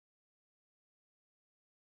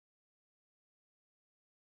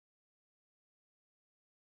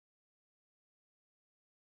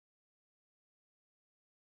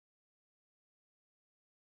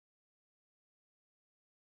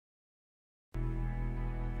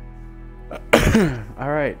All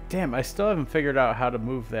right, damn, I still haven't figured out how to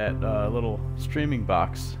move that little streaming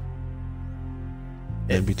box.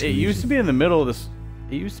 It used to be in the middle of this.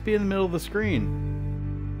 It used to be in the middle of the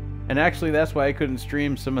screen, and actually, that's why I couldn't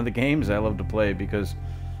stream some of the games I love to play, because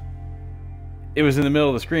it was in the middle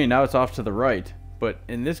of the screen. Now it's off to the right. But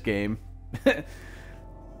in this game,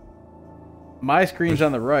 my screen's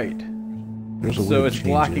on the right, so it's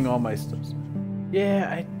blocking all my stuff. Yeah,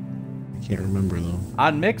 I can't remember though.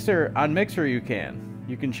 On Mixer you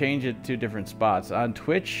can change it to different spots. On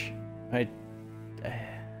Twitch, I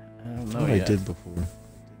don't know yet. I did before.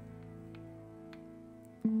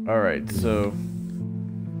 All right, so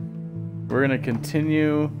we're gonna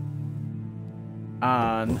continue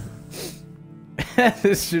on.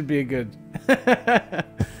 This should be a good.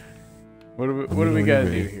 What do we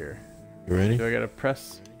gotta do here? You ready? Do I gotta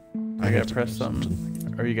press? I gotta press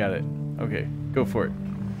something. Or you got it? Okay, go for it.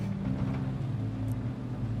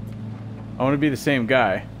 I want to be the same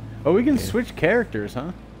guy. Oh, we can switch characters,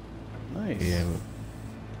 huh? Nice. Yeah.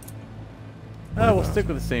 Oh, we'll stick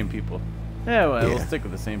with the same people. Yeah, well, we'll stick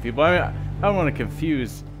with the same people. I mean, I don't want to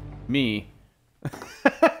confuse me.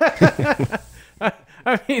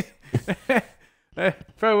 I mean,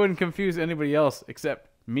 probably wouldn't confuse anybody else except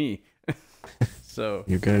me. So.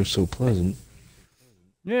 Your guy's so pleasant.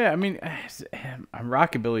 Yeah, I mean, I'm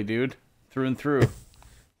rockabilly, dude, through and through.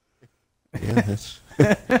 Yeah, that's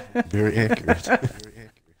very accurate.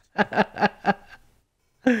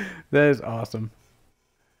 That is awesome.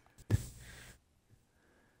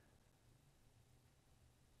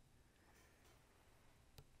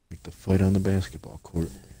 Like the fight on the basketball court.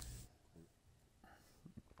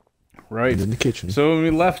 Right. And in the kitchen. So when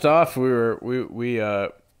we left off,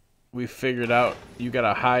 we figured out you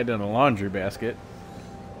gotta hide in a laundry basket.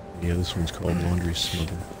 Yeah, this one's called Laundry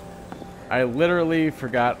Smother. I literally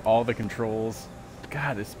forgot all the controls.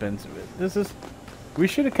 God, it's been... We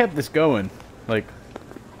should have kept this going. Like...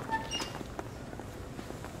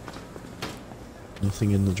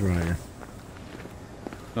 Nothing in the dryer.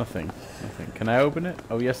 Nothing. Nothing. Can I open it?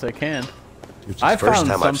 Oh, yes, I can. It's the first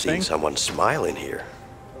time I've seen someone smiling here.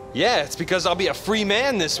 Yeah, it's because I'll be a free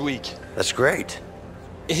man this week. That's great.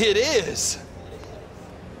 It is.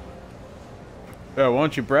 Oh, why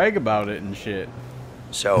don't you brag about it and shit?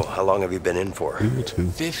 So, how long have you been in for?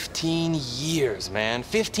 15 years, man.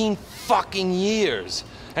 15 fucking years.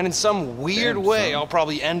 And in some weird way, I'll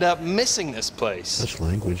probably end up missing this place. That's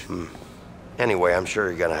language. Anyway, I'm sure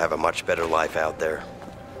you're gonna have a much better life out there.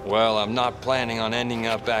 Well, I'm not planning on ending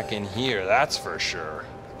up back in here, that's for sure.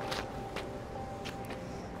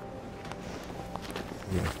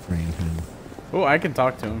 Yeah, frame him. Oh, I can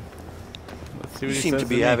talk to him. Let's see what he says. You seem to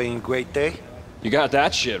be having a great day. You got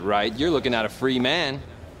that shit right. You're looking at a free man.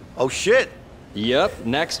 Oh, shit. Yep,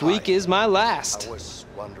 next week is my last. I was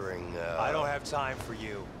wondering, I don't have time for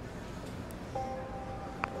you.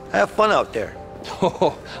 Have fun out there.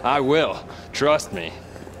 Oh, I will. Trust me.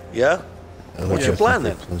 Yeah? What's your plan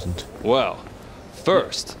then? Pleasant. Well,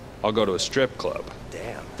 first, I'll go to a strip club.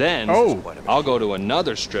 Damn. Then, I'll go to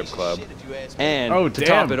another strip club. And to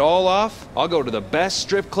damn. top it all off, I'll go to the best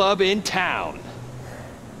strip club in town.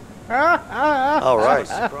 All right.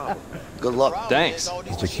 Good luck. Thanks.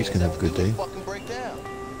 Looks like he's gonna have a good day.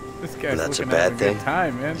 This guy's That's a looking to have bad thing. Good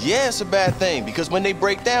time, man. Yeah, it's a bad thing, because when they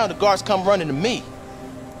break down, the guards come running to me.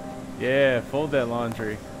 Yeah, fold that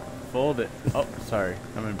laundry. Fold it. Oh, sorry.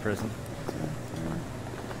 I'm in prison.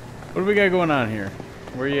 What do we got going on here?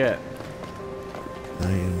 Where you at?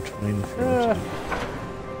 I am trying to figure out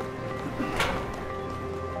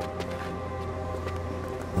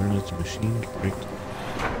where is the machine break?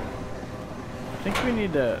 I think we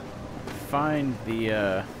need to find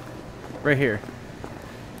the, right here.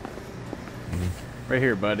 Right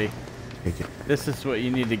here, buddy. Take it. This is what you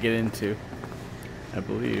need to get into, I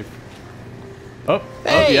believe. Oh,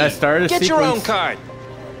 Hey, oh yeah, I started a get sequence. your own card.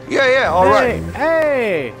 Yeah, all right.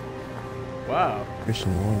 Hey! Wow. There's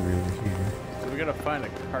some laundry over here. So we gotta find a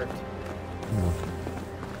cart. Oh.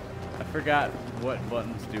 I forgot what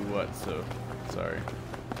buttons do what, so sorry.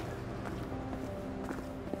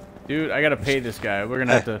 Dude, I gotta pay this guy. We're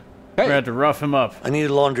gonna have to we're gonna have to rough him up. I need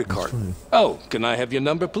a laundry cart. Oh, can I have your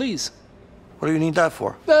number, please? What do you need that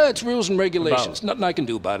for? It's rules and regulations. Nothing I can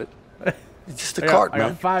do about it. It's just a cart, I got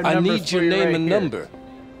man. 5 I numbers need for your you name right and here. number.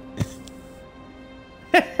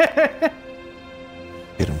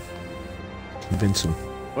 Hit him. Convince him.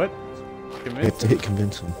 What? You have to hit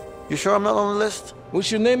convince him. You sure I'm not on the list?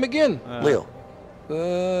 What's your name again? Leo. I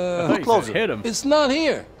thought you close said it. hit him. It's not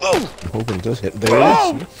here. I'm hoping it does hit. There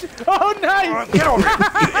Oh! it is. Oh, nice! Get over here,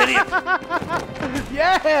 you idiot!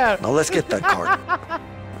 Yeah! Now let's get that cart.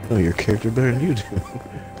 Oh, your character better than you do.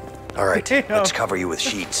 All All right, let's cover you with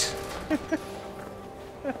sheets.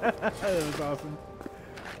 That was awesome.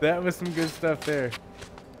 That was some good stuff there.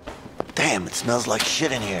 Damn, it smells like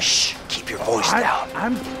shit in here. Shh, keep your voice down.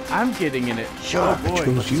 I'm getting in it. Sure. Oh boy.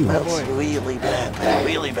 chose you. Smells boy. really bad, man.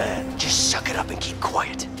 Really bad. Just suck it up and keep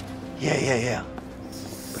quiet. Yeah.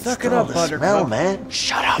 Suck it up, the Buttercup. smell, man.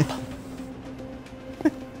 Shut up.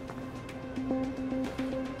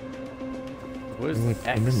 What is I'm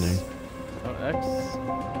X? in there. Oh,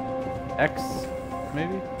 X? X,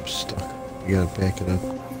 maybe? I'm stuck. You gotta back it up.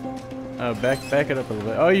 Oh, back it up a little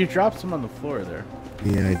bit. Oh, you dropped some on the floor there.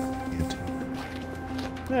 Yeah, I can't.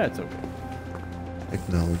 Yeah, it's okay.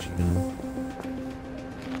 Technology, you know.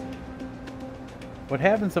 What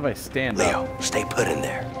happens if I stand Leo, up? stay put in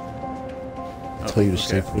there. I'll tell you to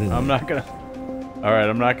stay put in I'm there. not gonna. All right,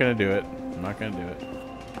 I'm not gonna do it. I'm not gonna do it.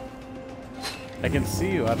 I can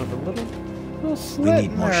see you out of the little slit We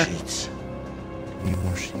need in more there. sheets. Need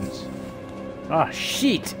more sheets. Ah,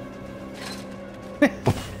 sheet.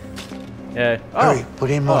 Yeah. Oh, Hurry, put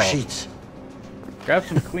in more Oh. sheets. grab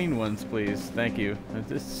some clean ones, please. Thank you.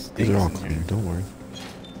 This stinks These are all in clean, here. don't worry.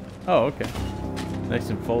 Oh, okay. Nice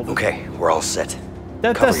and folded. Okay, we're all set.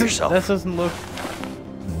 That Cover doesn't. yourself. That doesn't look.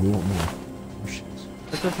 No, we want more. More sheets.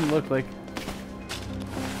 That doesn't look like.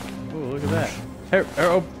 Oh, look at that. Here,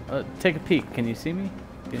 take a peek. Can you see me?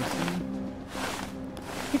 Can you see me?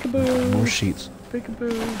 Peekaboo. More sheets.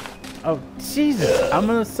 Peekaboo. Oh, Jesus! I'm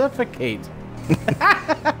gonna suffocate.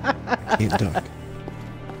 Can't duck.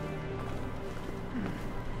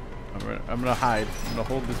 I'm gonna hide. I'm gonna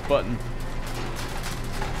hold this button.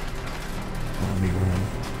 Follow me around.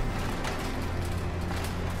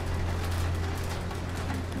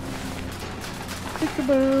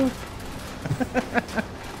 Peekaboo.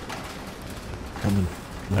 Coming.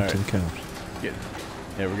 Come up to Alright. the couch.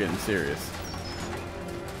 Yeah, we're getting serious.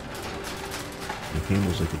 It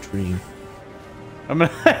handles like a dream. I'm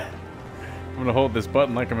gonna. I'm gonna hold this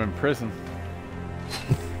button like I'm in prison.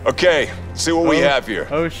 Okay, see what we have here.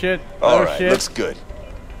 Oh shit. All Oh right, shit. looks good.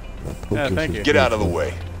 I'll poke Yeah, you thank with you. Get this out of the rifle.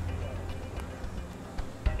 way.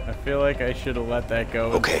 I feel like I should have let that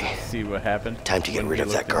go. Okay. And see what happened. Time to get when rid we of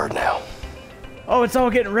that looked at guard it. now. Oh, it's all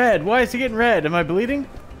getting red. Why is it getting red? Am I bleeding?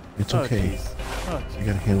 It's Oh, okay. jeez. Oh, You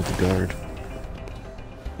gotta handle the guard.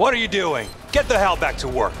 What are you doing? Get the hell back to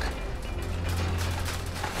work.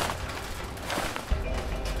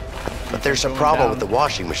 But there's a Going problem down. with the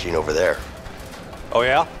washing machine over there. Oh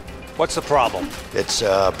yeah? What's the problem? It's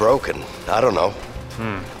broken. I don't know.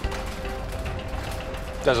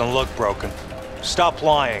 Doesn't look broken. Stop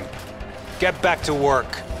lying. Get back to work.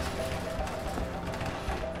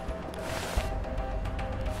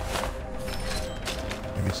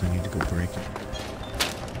 I guess I need to go break it.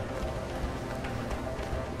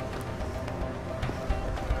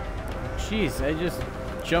 jeez, I just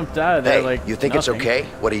jumped out of there Hey, like you think it's nothing. okay,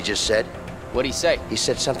 what he just said? What'd he say? He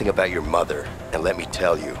said something about your mother, and let me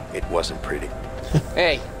tell you, it wasn't pretty.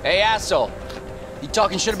 Hey, asshole. You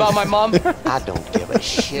talking shit about my mom? I don't give a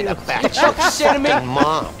shit about your Talking shit to me? fucking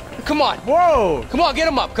mom. Come on. Whoa! Come on, get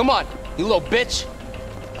him up. Come on. You little bitch.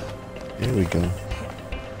 There we go.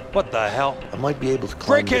 What the hell? I might be able to climb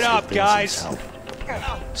Break this it up, with Vincent's guys.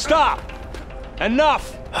 help. Stop!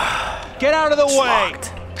 Enough! Get out of the way!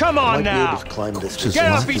 locked. Come I on might be now! able to climb this Just with Get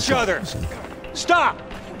lock off this each up. other. Listen, Stop!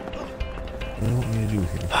 what do you want me to do here?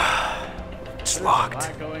 It's There's a locked.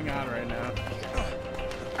 lot going on right now.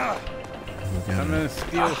 You I'm gotta- gonna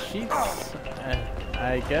steal sheets.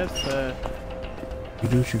 I guess. You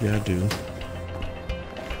do what you gotta do.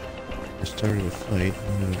 I started a fight.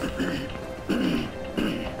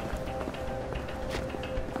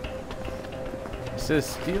 It says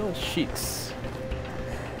steal sheets.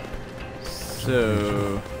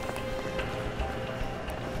 So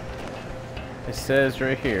it says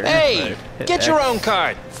right here. Hey, if I hit get your X- own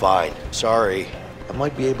card. Fine. Sorry. I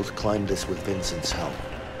might be able to climb this with Vincent's help.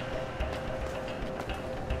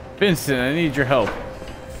 Vincent, I need your help.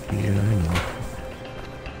 Yeah, I know.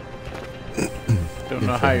 Don't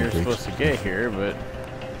know how you're supposed to get here, but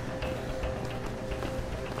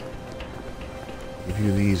Give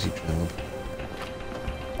you the easy job.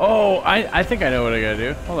 oh, I think I know what I gotta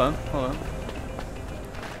do. Hold on.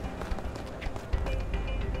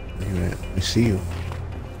 Where you at? I see you.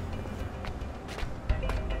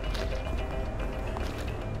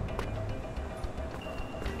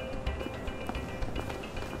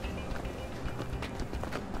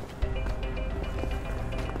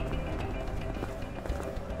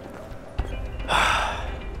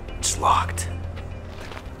 It's locked.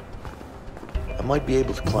 I might be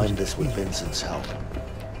able to climb this with Vincent's help.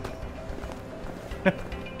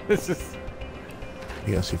 This is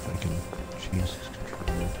Yeah, see if I can Jesus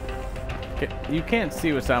controller. You can't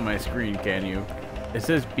see what's on my screen, can you? It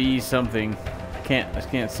says B something. I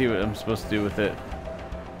can't see what I'm supposed to do with it.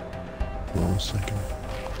 Hold on a second.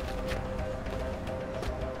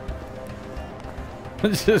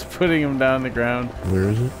 It's just putting him down on the ground. Where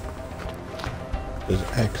is it? There's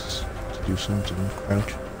X to do something.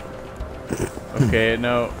 Crouch. Okay,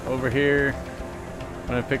 no, over here.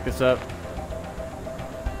 When I pick this up,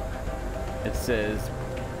 it says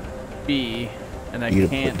B, and I B to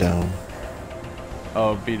can't. put down.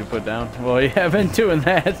 Oh, B to put down. Well, yeah, I've been doing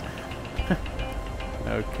that.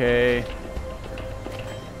 Okay.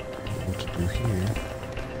 What to do here?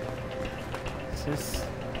 It says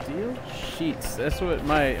steel sheets. That's what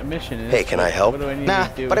my mission is. Hey, can I help? What do I need Nah,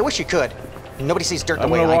 to do? but I wish you could. Nobody sees dirt the I'm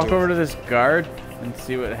way gonna I walk do. over to this guard and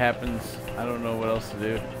see what happens. I don't know what else to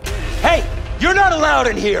do. Hey, you're not allowed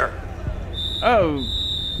in here. Oh,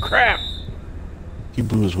 crap. He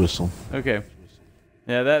blew his whistle. Okay.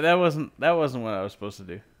 Yeah, that wasn't what I was supposed to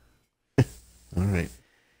do. All right.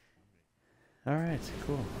 All right,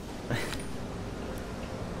 cool.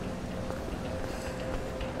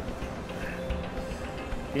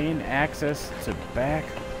 Gain access to back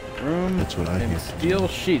room. That's what I and have to steal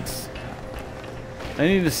sheets. I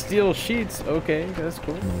need to steal sheets. Okay, that's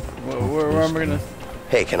cool. Where am I gonna?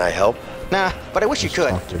 Hey, can I help? Nah, but I wish you Just could.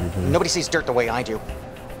 talk to everybody. Nobody sees dirt the way I do.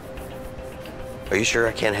 Are you sure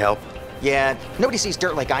I can't help? Yeah, nobody sees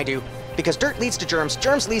dirt like I do. Because dirt leads to germs,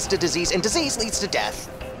 germs leads to disease, and disease leads to death.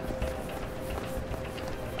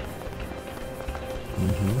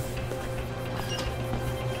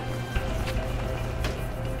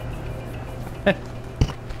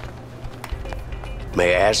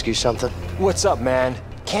 May I ask you something? What's up, man?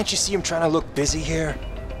 Can't you see I'm trying to look busy here?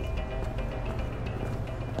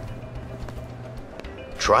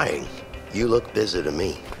 Trying. You look busy to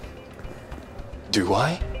me. Do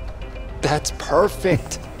I? That's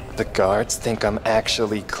perfect. The guards think I'm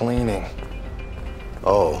actually cleaning.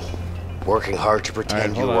 Oh, working hard to All right,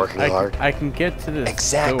 pretend hold you're on. working hard? I can get to this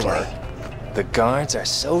Exactly. door. The guards are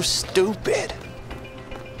so stupid.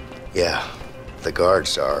 Yeah, the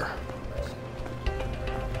guards are.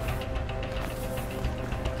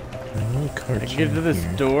 I can get to this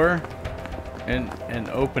door and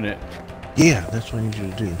open it. Yeah, that's what I need you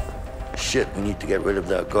to do. Shit, we need to get rid of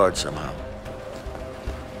that guard somehow.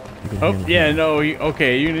 You can Oh, handle yeah, him. no,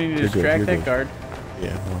 okay, you need to You're good, distract you're that good. guard.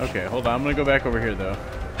 Yeah. watch. Okay, hold on, I'm gonna go back over here though.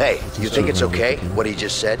 Hey, you think it's around okay, with you. what he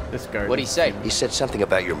just said? This guard. What'd he say? He said something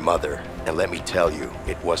about your mother, and let me tell you,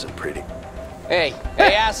 it wasn't pretty. Hey,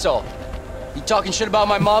 asshole. You talking shit about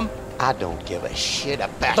my mom? I don't give a shit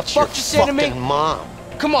about What the fuck you say to me? mom.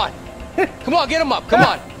 Come on. Come on, get him up. Come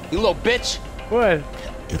on. You little bitch. What?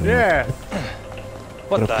 Get him Yeah.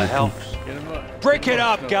 What the hell? Get him up. Break it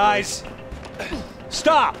up, guys!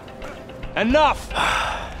 Stop! Enough!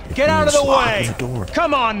 Get out of the way! The door.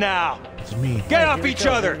 Come on now! It's me. Get Here off we each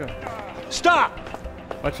go, other! here we go. Stop!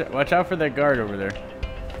 Watch out for that guard over there.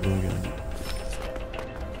 What are we gonna do?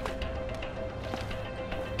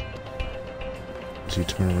 Does he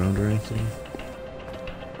turn around or anything?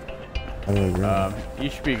 How do I run? You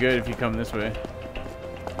should be good if you come this way.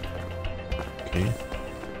 Okay.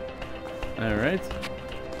 All right.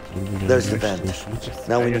 What do we gotta There's do? the vent. There's sheets?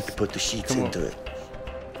 Now I we need guess- to put the sheets come on. into it.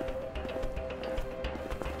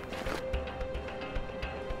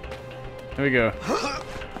 Here we go.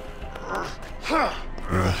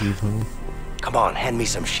 Heave ho. Come on, hand me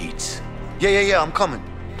some sheets. Yeah, I'm coming.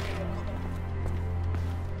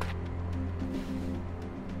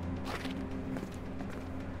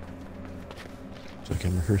 It's like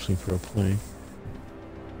I'm rehearsing for a play.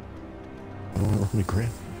 Oh, let me grab.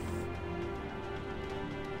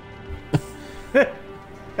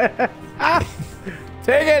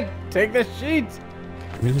 Take it. Take the sheets.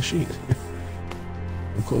 Give me the sheet.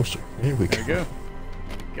 I'm closer. There we go. There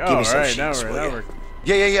we go. me All some right, now sheets, will we're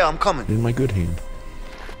ya? Yeah, I'm coming. In my good hand.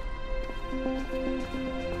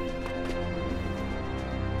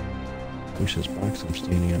 Wish this box I'm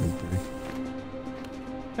standing on would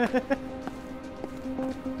break.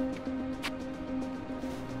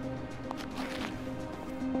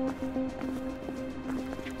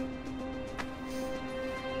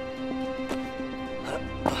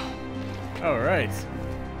 all right.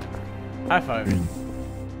 High five.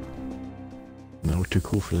 No, we're too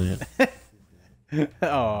cool for that.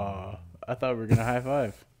 Oh, I thought we were gonna high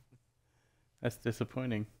five. That's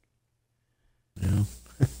disappointing. Yeah.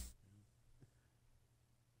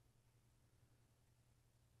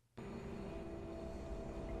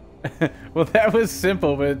 Well, that was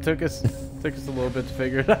simple, but it took us a little bit to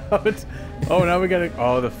figure it out. Oh, now we gotta.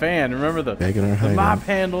 Oh, the fan. Remember the Back in our mop hideout.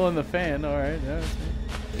 handle and the fan. All right.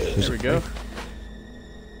 There we go.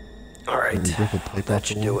 All right, that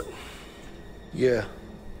should do it. Yeah,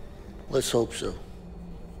 let's hope so.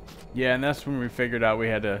 Yeah, and that's when we figured out we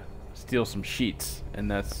had to steal some sheets, and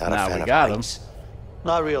that's Not a now fan we of got them. heights.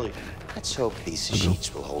 Not really. Let's hope these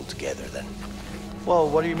sheets will hold together then. Well,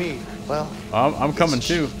 what do you mean? Well, I'm coming these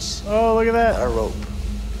too. sheets, Oh, look at not that. a rope.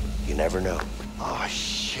 You never know. Oh,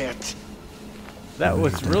 shit. That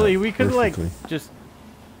was really, we could like Perfectly. just,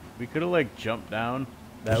 we could have like jumped down.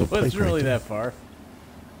 That There's a pipe wasn't right really there. that far.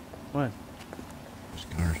 What? There's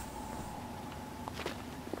a guard.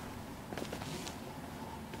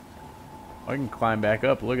 I can climb back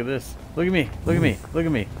up. Look at this. Look at me. Look at me. Look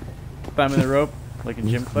at me. Climbing the rope like in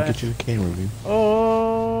gym Look class. at you, camera view.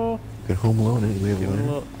 Oh, Good Home Alone. We have a doing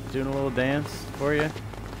a ladder. little dance for you.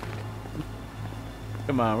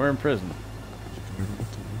 Come on, we're in prison. This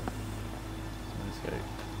guy.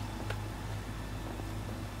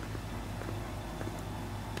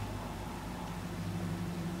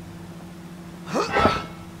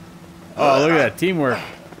 Oh, look at that teamwork.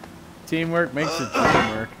 Teamwork makes it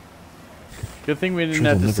teamwork. Good thing we didn't Sure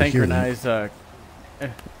have they'll to never hear that. synchronize.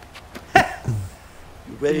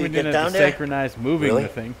 You ready We to get didn't have down to there? synchronize moving Really? the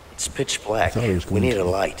thing. It's pitch black. thought it was We going need to. a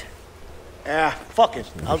light. Ah, fuck it.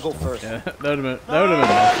 I'll go first. Yeah, that would have been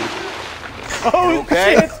awesome. Oh,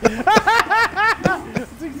 Okay. shit!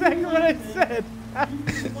 That's exactly what I said.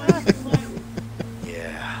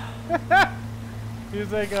 Yeah. He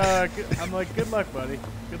was like, I'm like, good luck, buddy.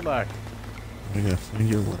 Good luck. I gotta find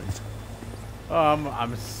your light. Oh,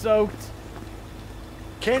 I'm soaked.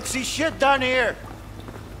 Can't see shit down here.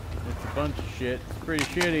 It's a bunch of shit. It's pretty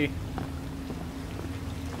shitty.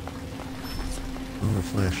 Oh, a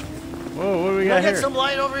flashlight. Whoa, what do we Can I got get here? some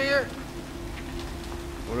light over here?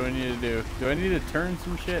 What do I need to do? Do I need to turn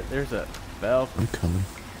some shit? There's a valve. I'm coming.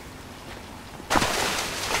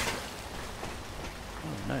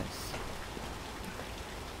 Oh, nice.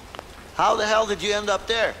 How the hell did you end up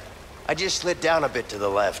there? I just slid down a bit to the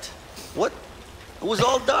left. What? It was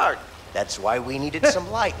all dark. That's why we needed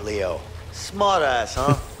some light, Leo. Smart ass,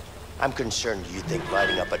 huh? I'm concerned you think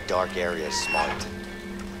lighting up a dark area is smart.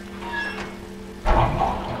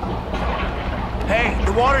 Hey,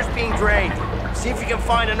 the water's being drained. See if you can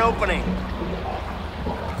find an opening.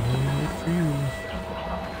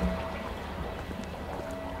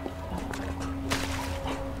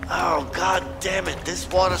 Oh, god damn it. This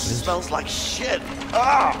water smells like shit.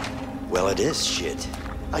 Ah! Well, it is shit.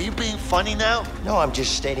 Are you being funny now? No, I'm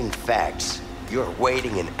just stating facts. You're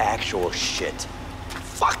wading in actual shit.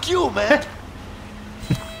 Fuck you, man.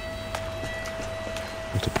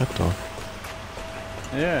 It's a pet dog.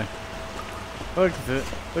 Yeah. Look at it.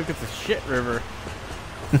 Look at the shit river.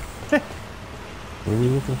 What are we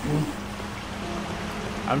looking for?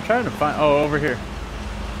 I'm trying to find. Oh, over here.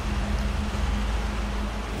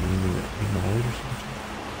 You need a light or something?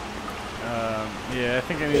 Yeah, I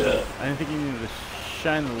think I need. I think you need to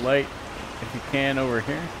shine the light if you can over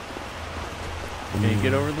here. Can you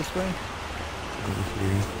get over this way? Over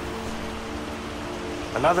here.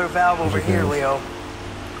 Another valve over There's a here, valve. Leo.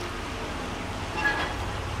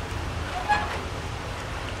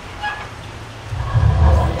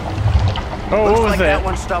 Oh, Looks what was like that? that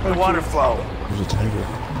one stopped the water flow. There's a tiger.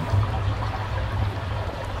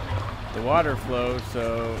 The water flow.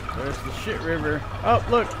 So there's the shit river. Oh,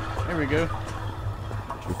 look. There we go.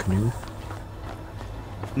 Is your canoe?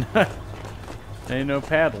 There ain't no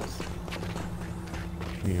paddles.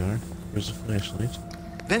 Here you are. Where's the flashlight?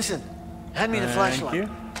 Vincent, hand me the Thank flashlight. you.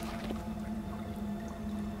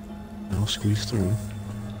 I'll squeeze through.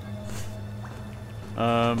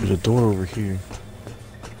 Um, There's a door over here.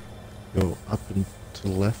 Go up and to the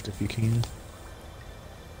left if you can.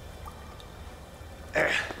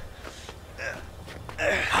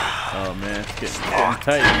 oh man, it's getting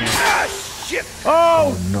tight in here. Ah, shit.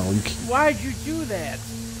 Oh! Oh no, you can't. Why'd you do that?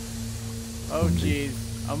 Oh jeez,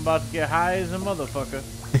 I'm about to get high as a motherfucker.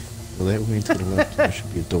 Well, that way to the left, there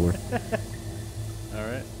should be a door. All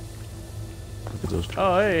right. Look at those doors.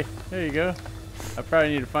 Oh hey, there you go. I probably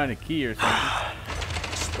need to find a key or something.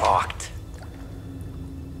 It's locked.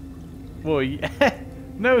 Well, yeah.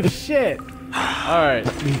 No shit. All right.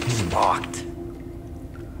 It's locked.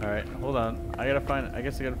 All right. Hold on. I gotta find. I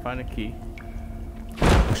guess I gotta find a key.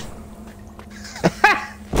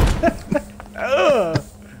 Ugh.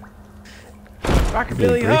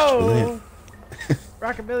 Rockabilly Brakes for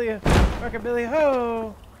ho! Rockabilly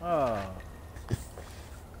ho! Oh.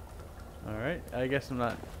 All right. I guess I'm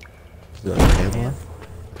not. Is that a padlock?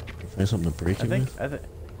 Can you find something to break it with?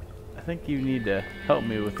 I think you need to help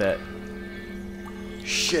me with that.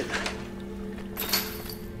 Shit.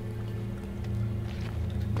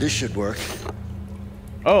 This should work.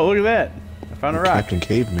 Oh, look at that! I found a rock. Captain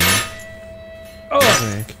Caveman.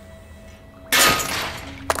 Oh!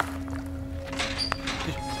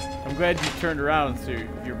 I'm glad you turned around so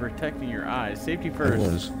you're protecting your eyes. Safety first. It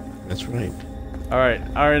was. That's right. All right.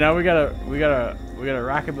 Now we gotta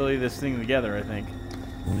rockabilly this thing together. I think.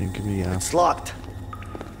 Only give me the It's locked.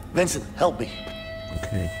 Vincent, help me.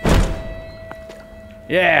 Okay.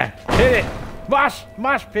 Yeah, hit it.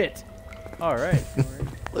 Mosh pit. All right.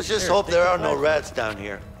 Let's just hope there are no rats down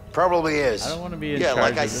here. Probably is. I don't want to be in Yeah, charge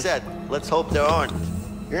like of I this. said, let's hope there aren't.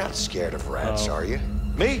 You're not scared of rats, Oh. are you?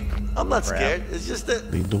 Me? I'm not Crap. scared. It's just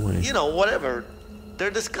that, Lead the way. you know, whatever. They're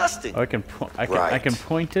disgusting. I can Right.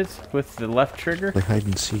 point it with the left trigger. Play hide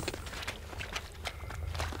and seek.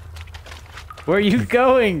 Where are you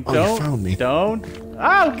going? Oh, you Don't. found me. Don't.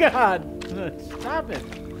 Oh God! Stop it!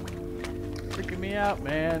 Freaking me out,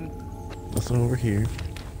 man. Nothing over here.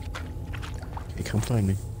 Okay, come find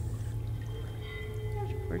me.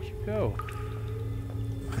 Where'd you go?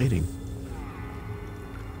 Hiding.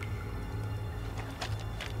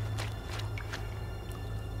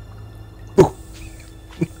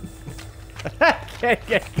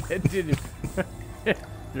 Dude,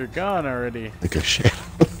 you're gone already. Like a shadow.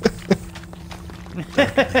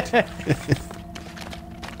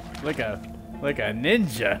 Like a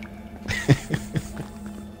ninja.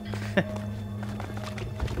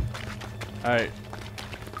 All right.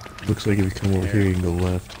 Looks like if you come over here, you can go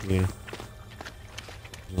left. Yeah.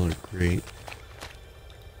 Another grate.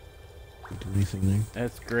 Do anything there?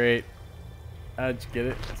 That's great. How'd you get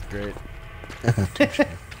it? That's great.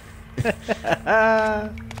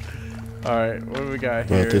 All right, what do we got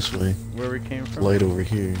here? Not this way. Where we came from? Light over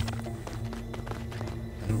here.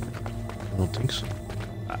 I don't think so.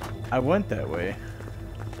 I went that way.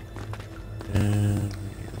 And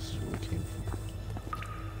yeah, this is where we came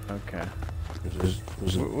from. Okay.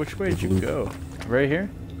 Was it Which way the did you blue- go? Right here?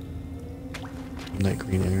 That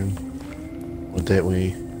green arrow. Went that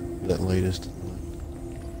way. That light is to the left.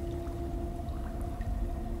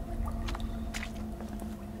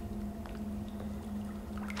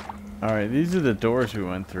 Alright, these are the doors we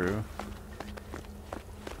went through.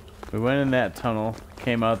 We went in that tunnel,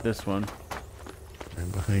 came out this one.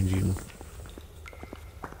 Right behind you.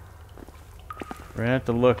 We're gonna have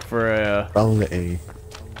to look for a... Follow the A.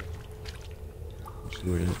 Let's see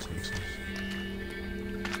where that takes us.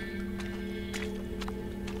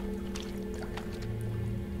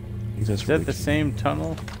 I think that's Is where that we the came. same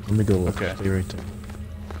tunnel? Let me go look. Okay. Stay right there.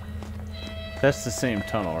 That's the same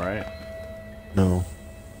tunnel, right? No.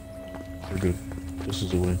 We're good. This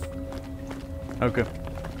is the way. Okay.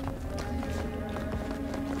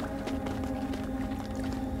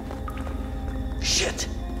 Shit.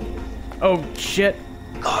 Oh, shit.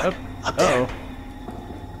 God, up there. Uh-oh.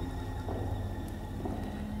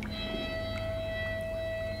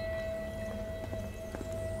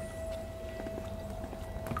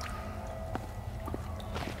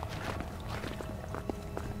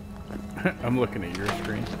 I'm looking at your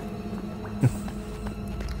screen.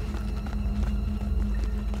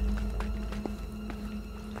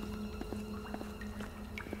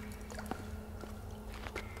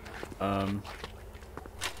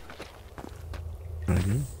 Right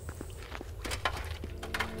here.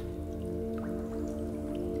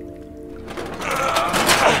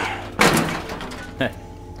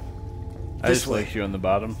 I just placed you on the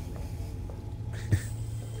bottom.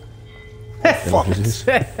 Fuck It it. is.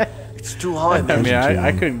 It's too high, I man. mean, I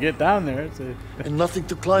Imagine couldn't get down there. It's a... And nothing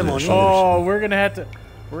to climb on. Yeah, either. Oh, we're gonna have to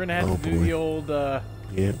Oh, do boy. the old. Yeah,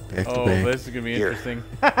 back to Oh, back. this is gonna be Here. interesting.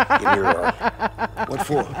 Give me your arm. What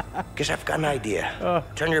for? Guess I've got an idea.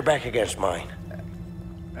 Turn your back against mine.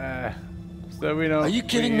 So we don't. Are you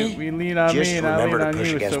kidding me? We lean on Just me and I remember lean to on push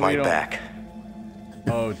you, against so my we don't. back.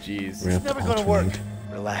 Oh, jeez. We're gonna have never to gonna work. alternate.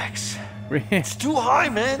 Relax. It's too high,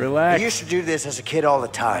 man. I Relax. used to do this as a kid all the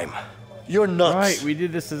time. You're nuts. Right, we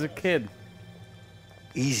did this as a kid.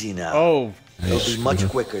 Easy now. Oh, It'll be much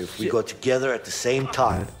quicker if we go together at the same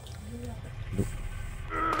time.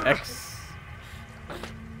 X.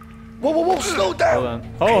 Whoa, whoa, whoa, slow down.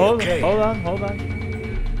 Hold on. Hold okay. on. Hold on.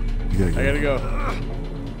 You gotta go. I gotta go.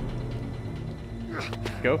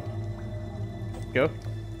 Go.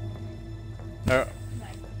 Go.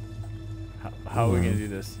 How are we gonna do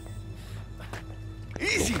this?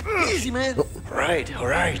 Easy, easy, man. Right, all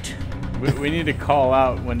right. We need to call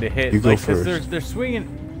out when to hit. You go like, 'cause first. they're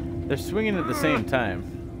swinging. They're swinging at the same time.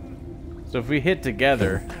 So if we hit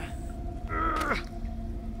together,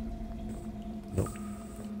 Nope.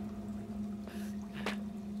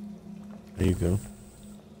 There you go.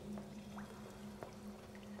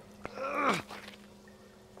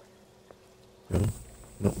 Go.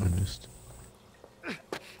 Nope, I missed.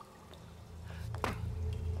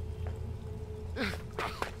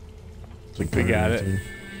 The We got guard it.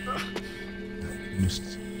 right there.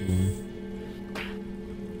 Missed one.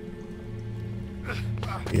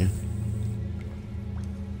 Yeah.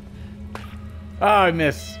 Oh, I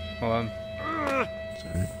missed. Hold on. It's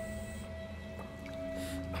alright.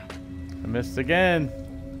 I missed again.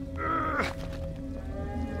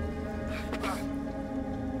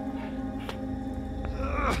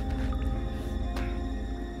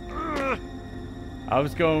 I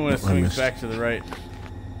was going when it I swings missed. back to the right.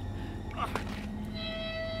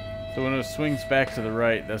 So when it swings back to the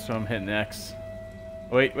right, that's when I'm hitting X.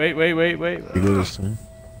 Wait. You go this time.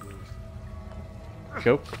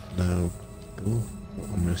 Go. Now go.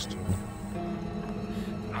 I missed one.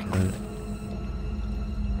 Got it.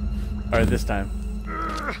 Alright, this time.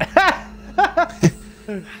 Got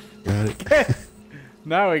it.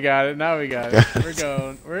 Now we got it. Now we got it. We're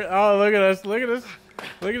going. Oh, look at us. Look at us.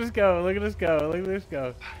 Look at us go. Look at us go. Look at us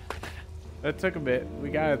go. That took a bit. We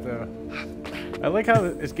got it though. I like how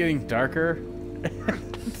it's getting darker.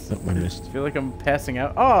 Nope, I missed. I feel like I'm passing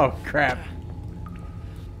out. Oh, crap.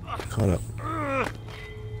 Caught up.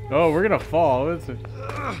 Oh, we're gonna fall.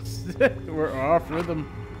 We're off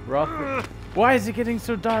rhythm. We're off. Why is it getting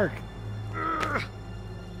so dark?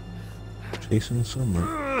 Chasing the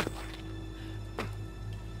sunlight.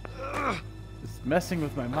 It's messing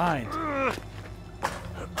with my mind.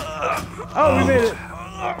 Oh, we made it.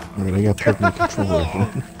 Alright, I got perfect control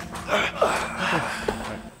here.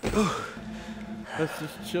 Let's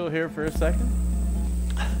just chill here for a second.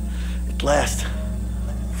 At last.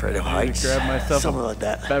 Fredo I'm gonna Heights. grab myself Something a like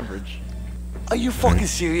that. beverage. Are you fucking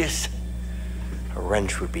serious? A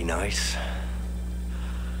wrench would be nice.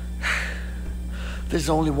 There's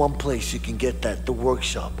only one place you can get that, the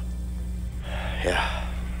workshop. Yeah.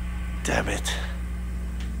 Damn it.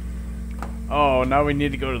 Oh, now we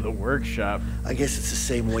need to go to the workshop. I guess it's the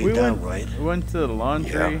same way down, right? We went to the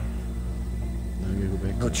laundry. Yeah. Now I gotta go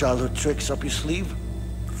back. No childhood tricks up your sleeve?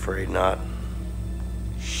 Afraid not.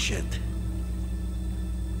 Shit.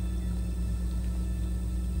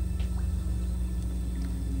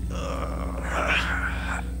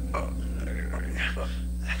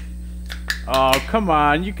 Oh, come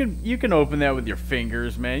on. You can open that with your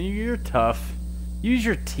fingers, man. You're tough. Use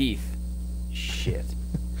your teeth. Shit.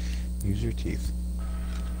 Use your teeth.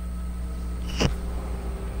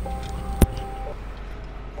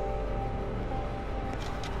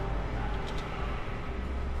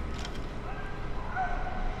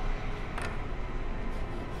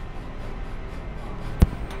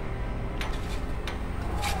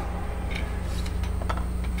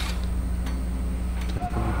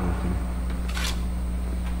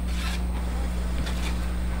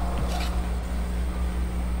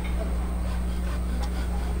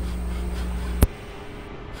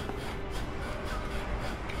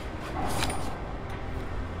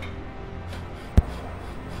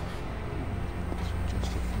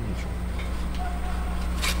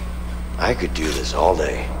 I could do this all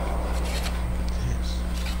day.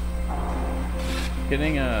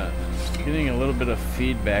 Getting a little bit of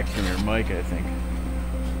feedback from your mic, I think.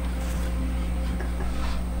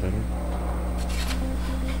 Better?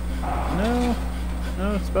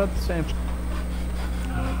 No, it's about the same.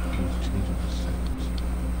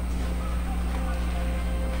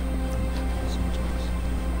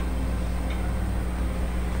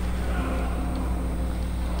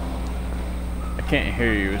 I can't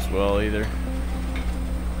hear you as well either.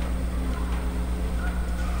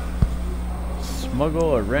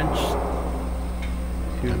 Smuggle a wrench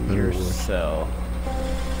to your cell.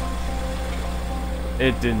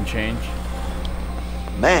 It didn't change.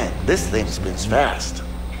 Man, this thing spins fast.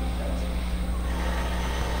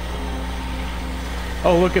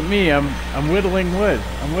 Oh, look at me! I'm whittling wood.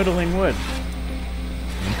 I'm whittling wood.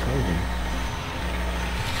 I'm carving.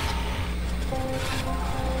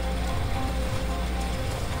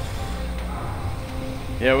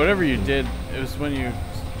 Yeah, whatever you did, it was when you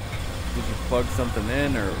plug something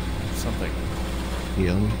in or something.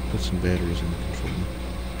 Yeah, let me put some batteries in the controller.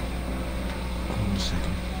 1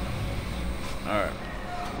 second. Alright.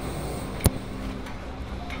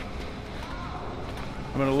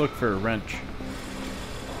 I'm gonna look for a wrench.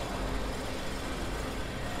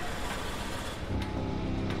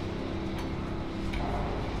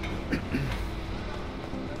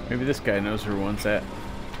 Maybe this guy knows where one's at.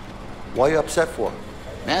 Why you upset for?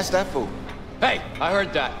 Man's that fool. Hey, I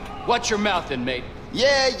heard that. Watch your mouth then, mate.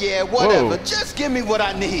 Yeah, whatever. Whoa. Just give me what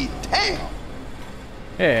I need. Damn.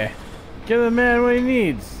 Hey, give the man what he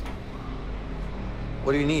needs.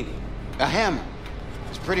 What do you need? A hammer.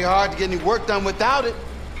 It's pretty hard to get any work done without it.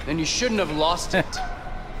 Then you shouldn't have lost it.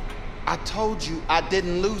 I told you I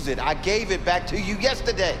didn't lose it. I gave it back to you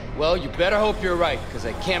yesterday. Well, you better hope you're right, because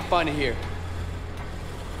I can't find it here.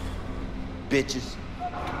 Bitches.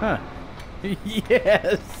 Huh.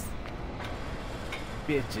 Yes.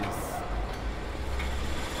 Bitches.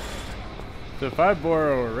 So if I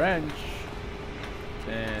borrow a wrench,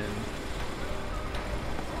 then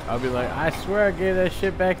I'll be like, I swear I gave that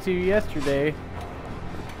shit back to you yesterday.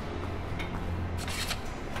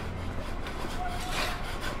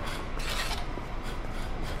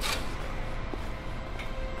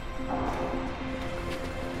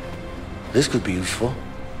 This could be useful.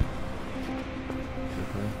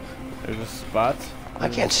 There's a spot. I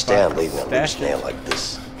can't stand leaving a loose nail like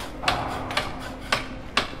this.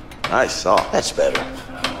 Nice saw. That's better.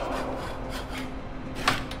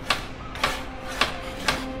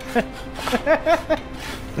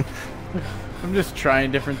 I'm just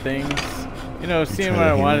trying different things. You know, seeing what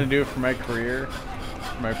I want to do for my career.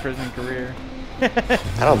 For my prison career. I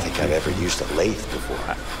don't think I've ever used a lathe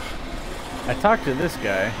before. I talked to this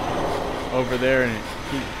guy over there, and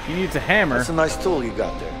he needs a hammer. That's a nice tool you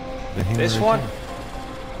got there. This one?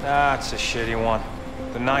 Nah, it's a shitty one.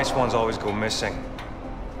 The nice ones always go missing.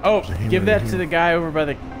 Oh, give that to the guy over by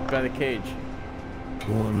the cage.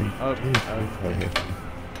 Oh,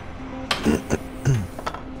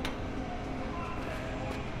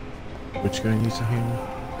 which guy needs a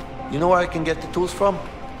hammer? You know where I can get the tools from?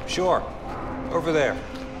 Sure. Over there.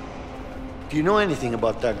 Do you know anything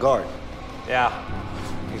about that guard? Yeah.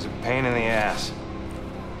 He's a pain in the ass.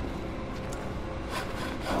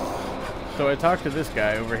 So I talked to this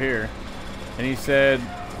guy over here, and he said,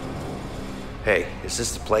 Hey, is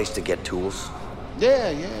this the place to get tools?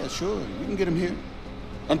 Yeah, sure. You can get them here.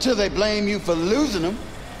 Until they blame you for losing them.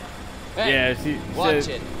 Hey, yeah, he watch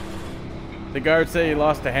said, it. The guard said he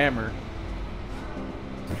lost a hammer.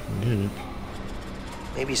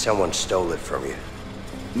 Maybe someone stole it from you.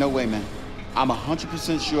 No way, man. I'm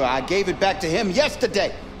 100% sure I gave it back to him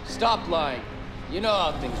yesterday. Stop lying. You know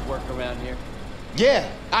how things work around here.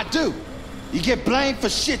 Yeah, I do. You get blamed for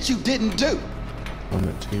shit you didn't do. On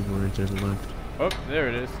that table right there to the left. Oh, there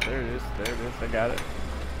it is. There it is. There it is. I got it.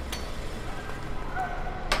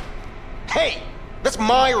 Hey, that's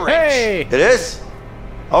my wrench. Hey! It is?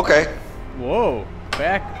 Okay. Whoa.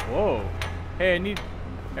 Back. Whoa. Hey, I need...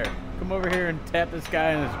 Here, come over here and tap this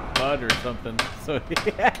guy in his butt or something. So,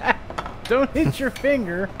 yeah. Don't hit your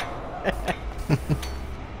finger.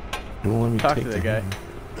 Don't let me Talk take to the guy.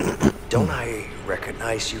 Don't I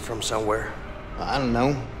recognize you from somewhere? I don't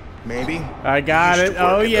know. Maybe. I got You it. used to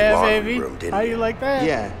work Oh, in the yeah, laundry baby. room, didn't How you? you like that?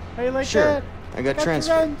 Yeah. How you like Sure. that? I got your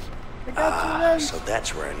transferred. revenge. I got your revenge. So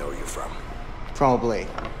that's where I know you from. Probably.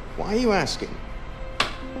 Why are you asking?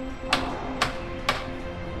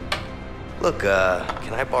 Look,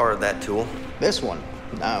 can I borrow that tool? This one?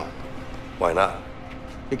 No. Why not?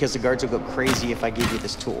 Because the guards will go crazy if I give you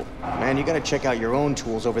this tool. Man, you gotta check out your own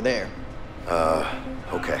tools over there.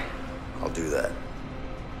 Okay. I'll do that.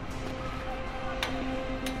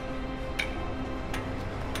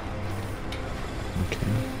 Okay.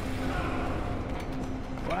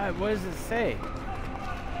 What does it say?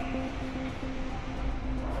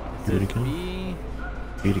 Here we Is it go. B?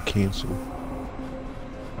 B to cancel.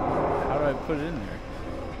 How do I put it in there?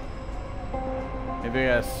 Maybe I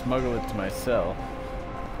gotta smuggle it to my cell.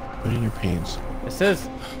 Put it in your pants. It says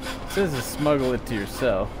to smuggle it to your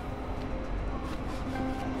cell.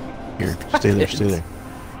 Here, stay there, stay there.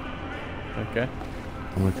 Okay.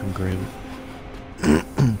 I'm gonna come grab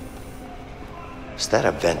it. Is that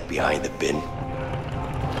a vent behind the bin?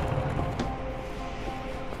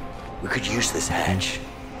 We could use this hatch.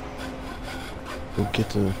 Go put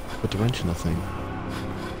the wrench in the thing.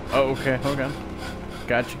 Oh, okay. Hold on.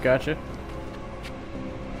 Gotcha.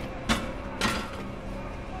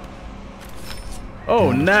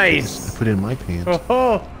 Oh, nice. I put it in my pants.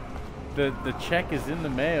 Oh, the check is in the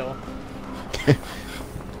mail.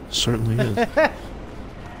 Certainly is.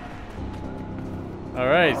 All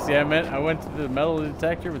right. See, I went to the metal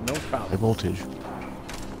detector with no High problem. voltage.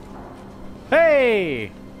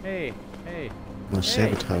 Hey. I'm gonna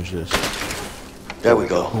sabotage this. There we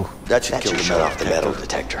go. Oh. That should shut off the metal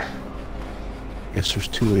detector. Guess there's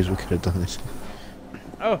two ways we could have done this.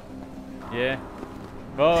 Oh. Yeah.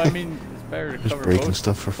 Well, I mean, it's better to Just cover breaking both.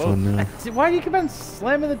 stuff for fun now. Why do you keep on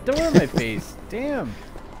slamming the door in my face? Damn.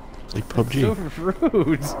 It's like PUBG. So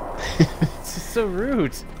rude. It's just so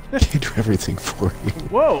rude. Can't do everything for you.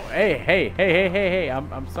 Whoa! Hey!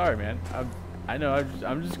 I'm sorry, man. I know.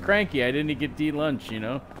 I'm just cranky. I didn't get D lunch, you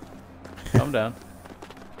know. Calm down.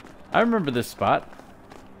 I remember this spot.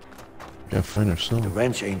 Gotta find ourselves. The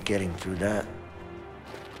wrench ain't getting through that.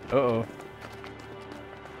 Uh-oh.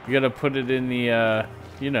 You gotta put it in the,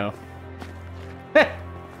 you know.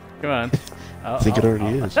 Come on. I think it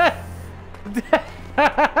already is.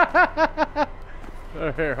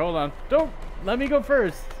 Oh, here, hold on. Don't let me go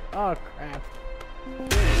first. Oh crap.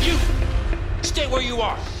 You stay where you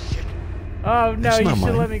are. Oh no, It's you not should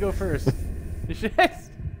mine. let me go first. You should.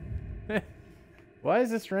 Why does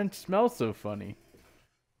this wrench smell so funny?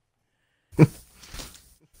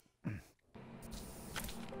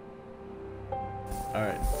 All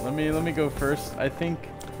right, let me go first. I think.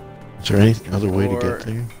 Is there any other way to Or- get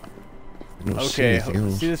there? I don't see Okay, anything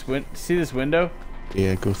else. see this window?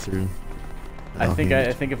 Yeah, go through. I I'll think hand I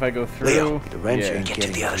it. think if I go through, Leo, the wrench yeah. ain't Get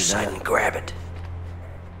to the other side and grab it.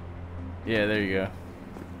 Yeah, there you go.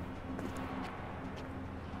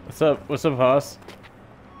 What's up? What's up, Hoss?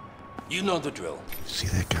 You know the drill. See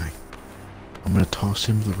that guy? I'm gonna toss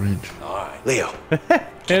him the wrench. All right. Leo,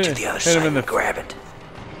 Hit to the other hit side him in and the grab it.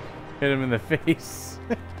 hit him in the face.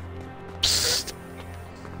 Psst.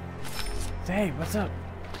 Hey, what's up?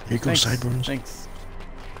 Here you go, Thanks, sideburns. Thanks.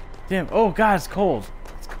 Damn. Oh God, it's cold.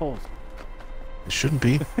 It's cold. It shouldn't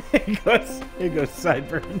be. Here goes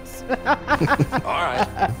sideburns. All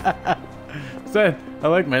right. So, I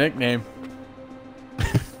like my nickname.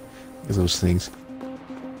 Those things.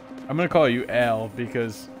 I'm gonna call you Al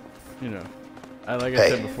because, you know, like I Hey.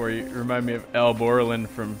 said before, you remind me of Al Borland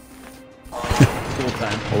from School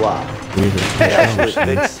Time. Wow. Weird. They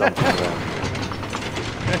actually did something wrong.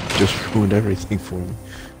 Just ruined everything for me.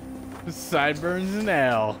 Sideburns and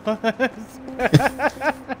Al.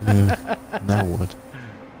 Now what?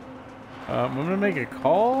 I'm gonna make a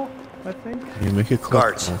call. I think. You make a call.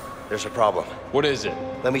 Guards, there's a problem. What is it?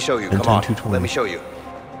 Let me show you. And Come on. 10-220. Let me show you.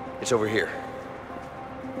 It's over here.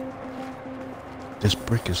 This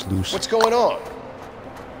brick is loose. What's going on?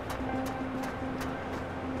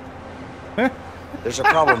 There's a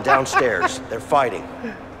problem downstairs. They're fighting.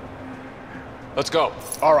 Let's go.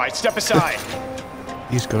 All right, step aside.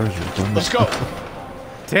 These guards are dumb. Let's go.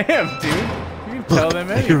 Damn, dude. You can tell Look, them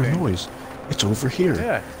I hear a anything. noise. It's over here.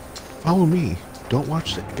 Yeah. Follow me. Don't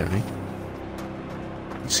watch that guy.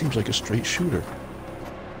 He seems like a straight shooter.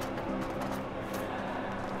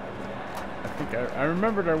 I think I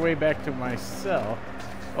remembered our way back to my cell.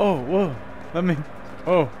 Oh, whoa. Let me.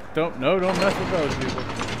 Oh, don't mess with those people.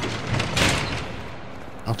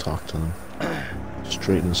 I'll talk to them.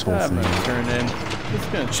 Straighten this whole I'm thing. gonna turn in.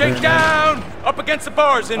 Just gonna Shake turn down! Up against the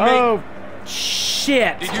bars, in. inmate! Oh,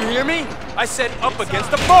 shit! Did you hear me? I said up against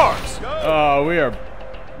the bars! Oh, we are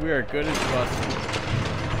good as busted.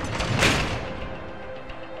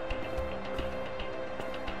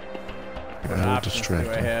 A What little options do I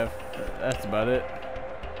distracting. have? That's about it.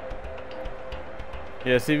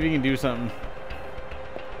 Yeah, see if you can do something.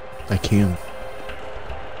 I can.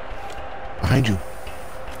 Behind you.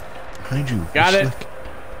 Behind you. Got You're it. slick.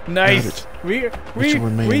 Nice. Got it. We your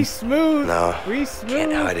man. we smooth. No, We smooth.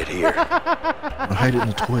 can't hide it here. I'll hide it in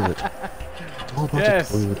the toilet. It's all about Yes.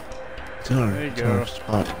 the toilet. It's in our, There you it's in our go.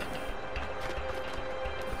 spot.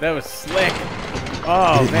 That was slick. Get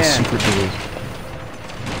Oh it in the man. secret door.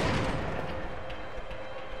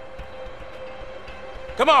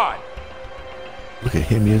 Come on! Look at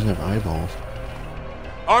him. He doesn't have eyeballs.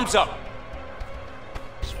 Arms up!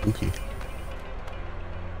 Spooky.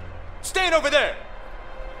 Stand over there!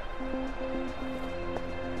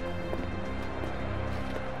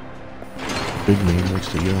 Big man likes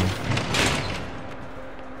to yell.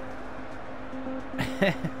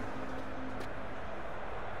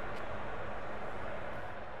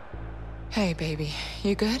 Hey, baby.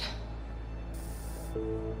 You good?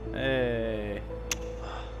 Hey.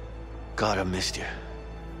 God, I missed you.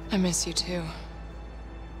 I miss you too.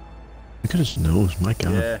 Look at his nose. My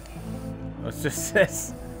God. Yeah. What's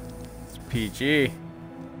this? It's PG.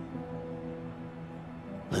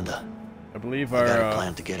 Linda, I believe I our got a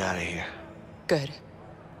plan to get out of here. Good.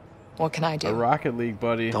 What can I do? our Rocket League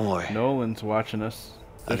buddy Don't worry. Nolan's watching us.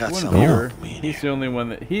 I There's got one some viewer. help me in He's the only one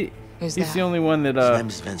that Who's he's that? the only one that His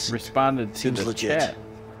name's Vincent. responded to Seems the legit. chat.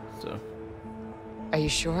 So Are you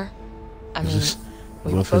sure? I Is mean, this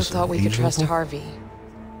we Ruff both is thought we could age trust level? Harvey.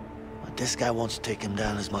 But this guy wants to take him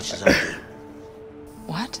down as much as I do.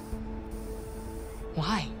 What?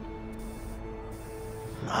 Why?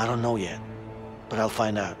 I don't know yet, but I'll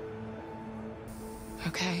find out.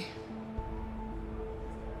 Okay.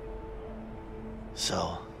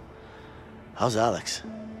 So, how's Alex?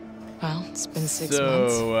 Well, it's been 6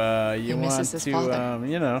 months. so He you want misses his to father.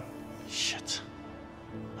 you know. Shit.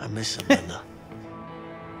 I miss him, Linda.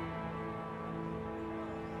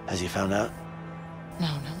 Has he found out? No,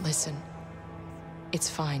 listen. It's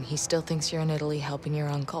fine. He still thinks you're in Italy helping your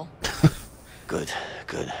uncle. Good.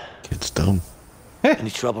 Kid's dumb. Any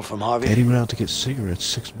trouble from Harvey? Daddy went out to get cigarettes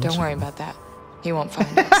 6 months Don't worry ago. about that. He won't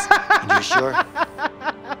find us. And you sure?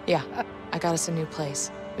 Yeah, I got us a new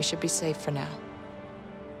place. We should be safe for now.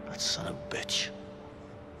 That son of a bitch.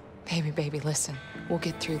 Baby, listen. We'll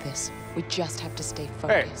get through this. We just have to stay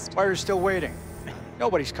Hey, focused. why are you still waiting?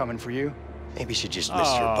 Nobody's coming for you. Maybe she just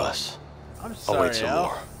missed her bus. I'm I'll sorry, wait some Al.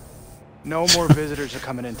 more. No more visitors are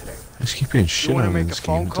coming in today. I just keep getting You shit want on to in make a this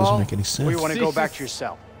game. phone It doesn't call? make any Or sense. you want to go back Jesus. to your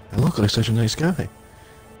cell? I look like such a nice guy.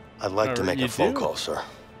 I'd like to make you a phone do. call, sir.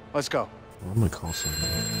 Let's go. I'm gonna call somebody.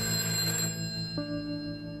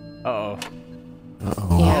 Uh-oh.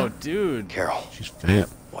 Uh-oh. Yeah. Oh, dude. Carol, She's fat.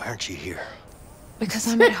 why aren't you here? Because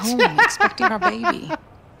I'm at home expecting our baby.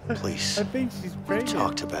 Please. I think she's We pregnant.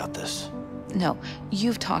 talked about this. No,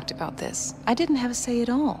 you've talked about this. I didn't have a say at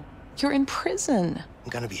all. You're in prison. I'm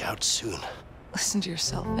gonna be out soon. Listen to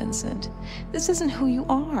yourself, Vincent. This isn't who you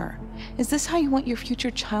are. Is this how you want your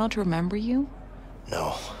future child to remember you?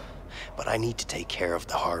 No, but I need to take care of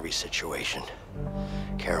the Harvey situation.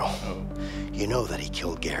 Carol, you know that he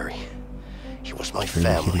killed Gary. He was my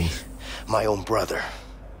family, my own brother.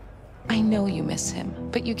 I know you miss him,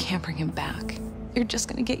 but you can't bring him back. You're just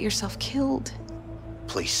gonna get yourself killed.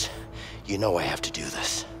 Please, you know I have to do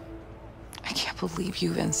this. I can't believe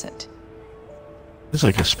you, Vincent. It's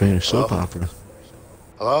like a Spanish soap opera.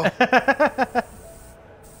 Hello?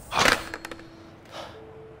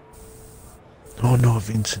 Oh no,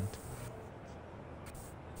 Vincent.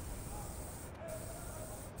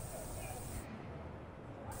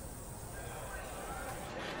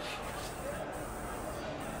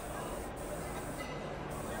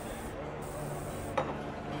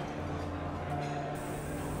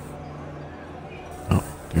 Oh,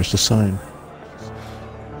 there's the sign.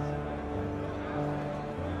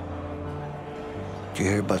 Did you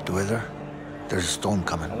hear about the weather? There's a storm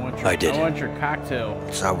coming. I want your, I did. I want your cocktail.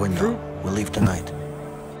 It's our window. We'll leave tonight.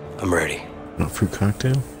 I'm ready. No fruit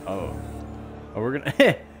cocktail? Oh, we're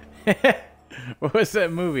gonna. What was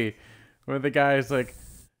that movie where the guy's like,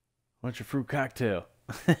 "I want your fruit cocktail"?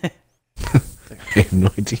 I have no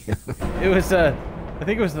idea. It was I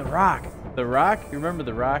think it was The Rock. The Rock. You remember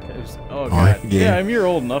The Rock? It was. Oh god. yeah. I mean, you're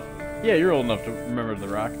old enough. Yeah, you're old enough to remember The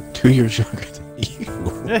Rock. 2 years younger than you.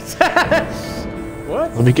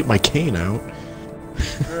 What? Let me get my cane out.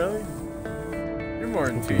 Really? You're more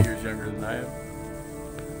than 2 years younger than I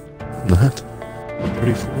am. Not.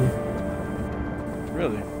 34.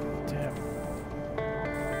 Really? Damn.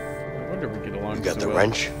 I wonder if we get along. You got so the well.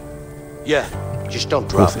 wrench? Yeah. Just don't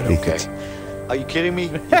drop it, okay? Are you kidding me?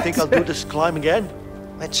 You think I'll do this climb again?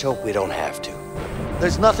 Let's hope we don't have to.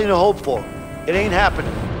 There's nothing to hope for. It ain't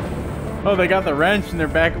happening. Oh, they got the wrench in their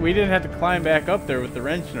back. We didn't have to climb back up there with the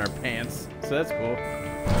wrench in our pants, so that's cool.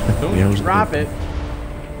 Don't Yeah, it was drop good.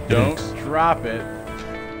 it. Don't drop it.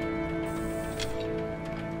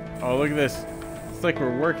 Oh, look at this. It's like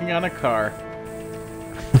we're working on a car.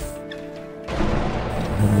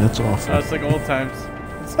 That's awful. Oh, it's like old times.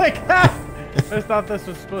 It's like, ha! I just thought this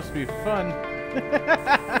was supposed to be fun.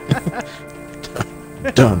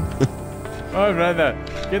 Done. Oh, no.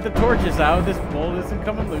 Get the torches out. This bolt isn't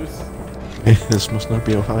coming loose. This must not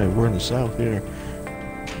be Ohio. We're in the South here.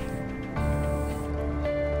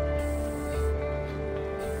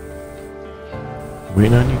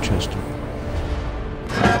 Waiting on you, Chester.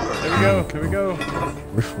 There we go. Here we go.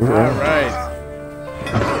 We're All on. right.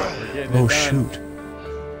 We're getting Oh it done. shoot.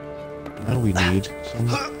 Now we need some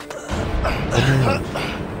bananas.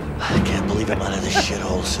 I can't believe I'm out of this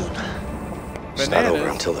shithole soon. It's not over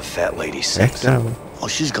Bananas. until the fat lady Back sings. down. Oh,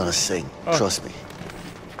 she's gonna sing. Oh. Trust me.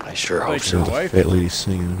 I sure hope Like so. your The wife? fat lady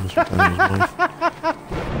singing. Mr. Tyler's wife.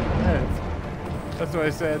 That's what I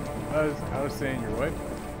said. I was saying your wife.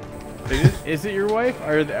 Is it your wife?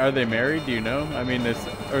 Are they married? Do you know? I mean,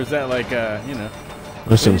 or is that like you know?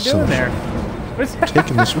 What are you doing there? What's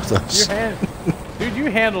Taking this with us. Dude, you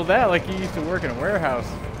handled that like you used to work in a warehouse.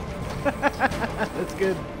 That's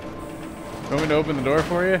good. Want me to open the door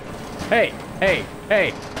for you? Hey,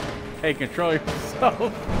 control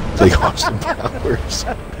yourself. Take Austin Powers.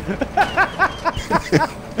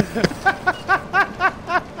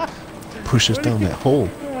 Push us down that hole.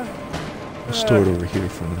 I'll store it over here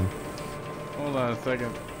for now. Hold on a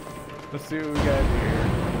second. Let's see what we got here.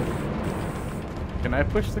 Can I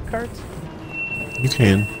push the cart? You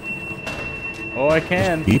can. Oh, I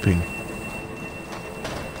can. Beeping.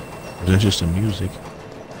 Or is that just the music?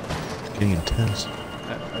 It's getting intense.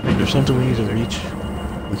 I think There's something we need to reach.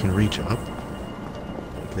 We can reach up.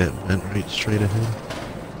 Like that vent right straight ahead.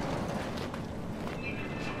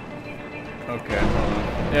 Okay, hold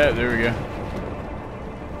on. Yeah, there we go.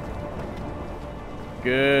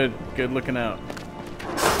 Good looking out.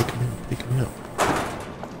 Pick me up.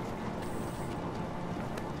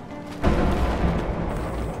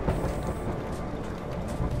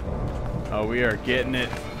 Oh, we are getting it.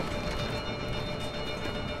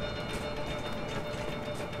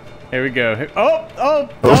 Here we go. Oh!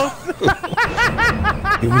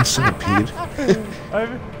 Human centipede.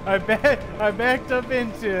 I backed up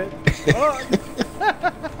into it. Oh.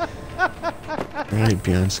 Alright,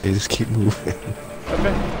 Beyonce, just keep moving.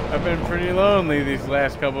 I've been pretty lonely these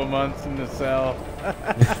last couple months in the cell.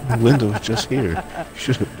 Linda was just here. You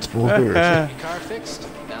should have told her. Car fixed?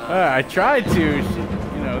 I tried to.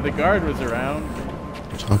 The guard was around.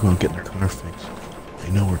 We're talking about getting the car fixed. They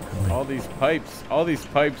know we're coming. All these pipes are,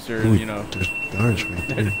 Ooh, there's guards right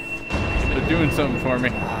there. They're doing something for me.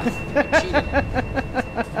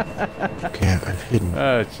 Okay, I've hidden.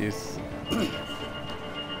 Oh, jeez.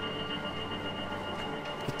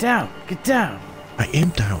 Get down. I am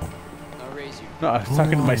down. I'll raise you. No, I was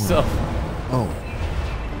talking to myself. Oh.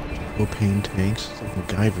 Propane tanks. It's like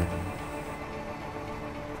MacGyver.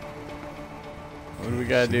 What do we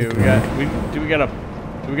gotta do?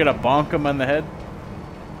 We gotta bonk him on the head?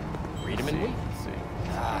 Read him in me? Let's see.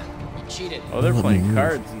 You cheated. Oh, they're playing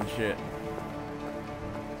cards and shit.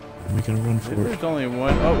 Are we gonna run for it? There's only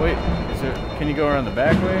one. Oh wait, can you go around the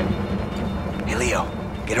back way? Hey, Leo,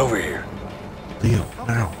 get over here. Leo,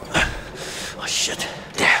 now. Oh, shit.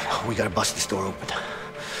 Damn, we gotta bust this door open.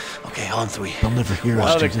 Okay, on 3. They'll never hear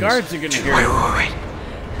us. Oh, the guards are gonna hear it. Wait.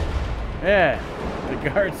 Yeah, the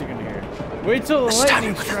guards are gonna hear it. Wait till the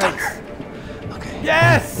lightning strikes. Okay.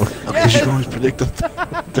 Yes! Okay, yes! she can always predict the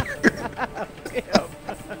thunder.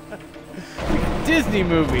 Disney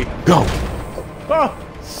movie. Go! Oh,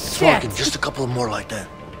 It's shit! working. Just a couple more like that.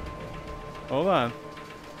 Hold on.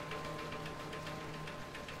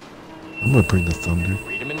 I'm gonna bring the thunder.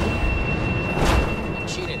 Read him in me? You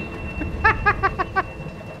cheated.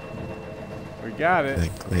 We got it.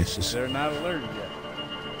 That glasses. They're not alerted yet.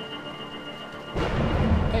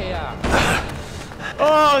 Hey,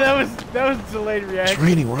 Oh, that was delayed reaction. It's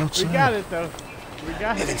raining. We're outside. We got it though. We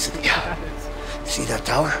got Hey, it. Vincent, We yeah. got it. See that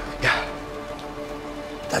tower? Yeah.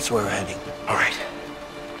 That's where we're heading. All right.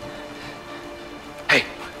 Hey,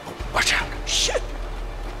 watch out. Shit.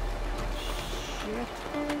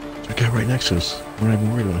 There's a guy right next to us. We're not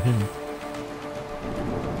even worried about him.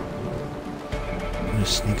 I'm gonna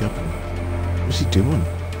sneak up and... What's he doing?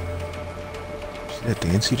 See that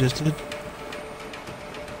dance he just did?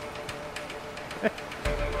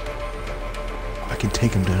 I can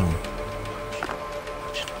take him down.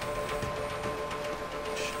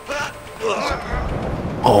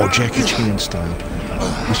 Oh, Jackie Chan style.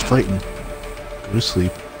 He's fighting. Go to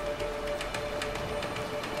sleep.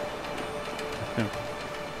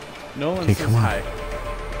 Nolan Okay, says come on. hi.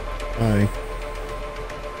 Hi.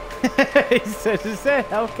 He says, "Is that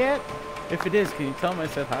Hellcat? If it is, can you tell him I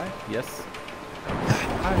said hi?" Yes.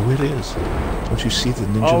 Oh, it is. Don't you see the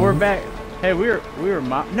ninja? Oh, we're move? back. Hey, we were.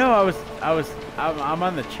 No, I'm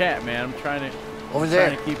on the chat, man. I'm trying to. Over there.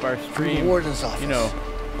 Trying to keep our From the stream, warden's office.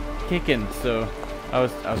 kicking. So, I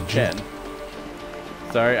was chatting.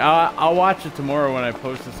 Sorry, I'll watch it tomorrow when I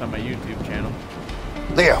post this on my YouTube channel.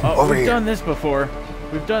 Leo, over we've here. done this before.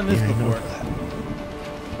 We've done this Yeah, I know before. that.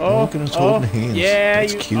 Oh, Look at us holding hands. Yeah,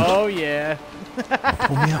 That's cute. Oh yeah.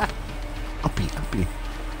 Pull me up. Uppy.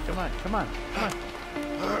 Come on. There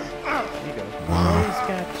you go. Wow. He's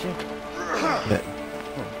got you. That,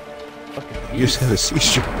 Fucking you just had a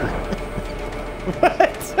seizure. What?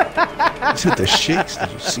 It's with the shakes.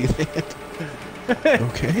 Did you see that?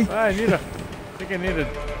 Okay. I think I need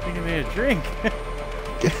a drink.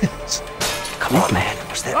 Yes. Come on, man.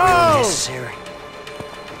 Was that Oh! really necessary?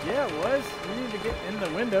 Yeah, it was. We need to get in the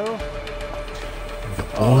window.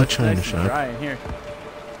 All the it's China nice shop. and dry in here.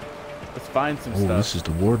 Let's find some Oh, stuff. this is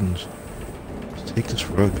the warden's. Let's take this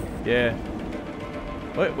rug. Yeah.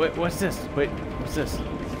 Wait, what's this? What's this?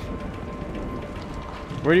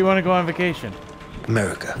 Where do you want to go on vacation?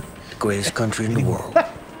 America, the greatest country in the world.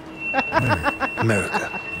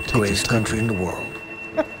 America, the greatest country in the world.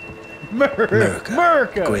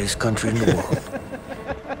 America, greatest country in the world.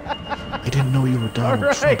 I didn't know you were Donald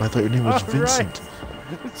All Trump. I right. thought your name was All Vincent.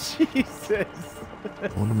 right. Jesus.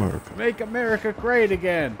 Going to America. Make America great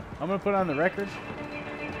again. I'm gonna put on the record.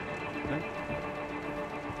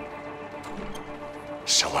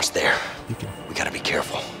 Someone's there. We gotta be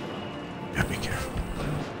careful. Gotta be careful.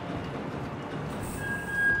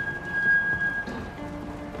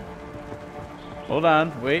 Hold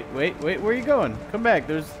on. Wait. Where are you going? Come back.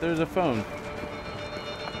 There's a phone.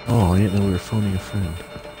 Oh, I didn't know we were phoning a friend.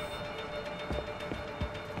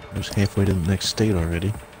 I was halfway to the next state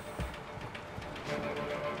already.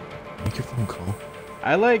 Make your phone call.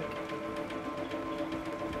 I like.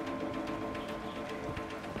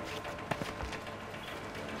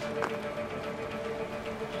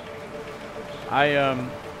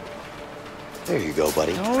 There you go,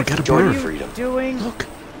 buddy. I got a Enjoy your bird. freedom. Doing? Look.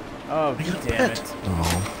 Oh, I got a damn pet. it.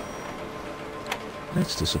 Oh.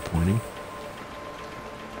 That's disappointing.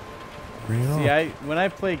 Bring it See, on. when I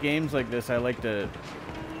play games like this, I like to...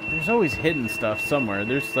 There's always hidden stuff somewhere.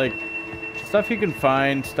 There's, like, stuff you can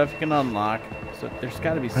find, stuff you can unlock. So there's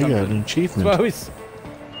got to be I something. got an achievement. So I always...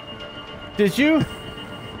 Did you?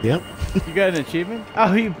 Yep. You got an achievement?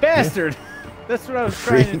 Oh, you bastard! That's what I was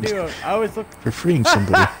trying to do. I always look... For freeing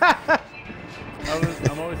somebody.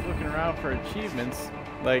 I'm always looking around for achievements.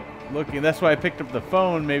 Like, looking... That's why I picked up the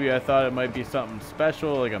phone. Maybe I thought it might be something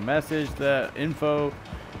special, like a message, that info.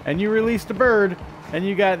 And you released a bird, and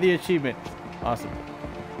you got the achievement. Awesome.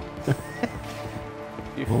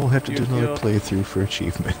 We'll have to do another playthrough for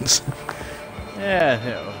achievements.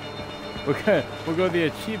 Yeah. We'll go the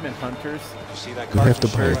achievement hunters. You see that We'll have to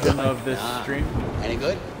buy a version gun. of this stream. Any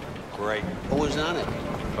good? Great. What was on it?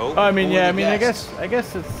 Oh, I mean, Who yeah. were I the mean, guests? I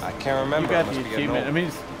guess it's. I can't remember. You got I must the be getting achievement. I old.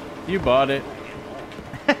 mean, you bought it.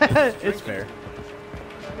 It's fair.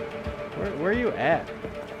 Where are you at?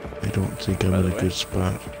 I don't think I'm By in the a way. good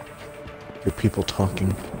spot. There are people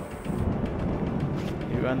talking.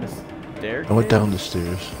 You on the stairs? I went down the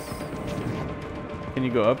stairs. Can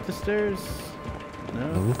you go up the stairs? It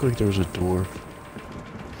No. looked like there was a door.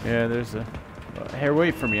 Yeah, there's a. Here,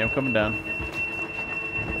 wait for me. I'm coming down.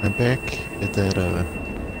 I'm back at that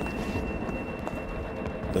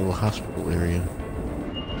little hospital area.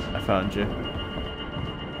 I found you.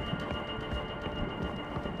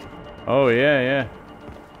 Oh yeah.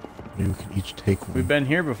 Maybe we can each take one. We've been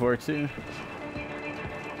here before too.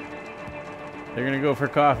 They're gonna go for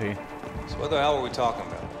coffee. So what the hell were we talking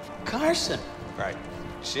about? Carson. Right.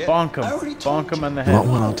 Shit. Bonk him. I already told Bonk him on the You want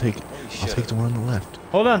head. one? I'll take the one on the left.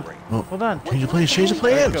 Hold on. Oh, Hold on. change the plans. Change the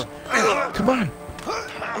plans. Let's Come on.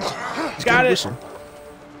 He's Got a it. whistle.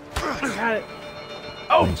 Got it.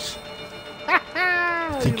 Oh. Nice.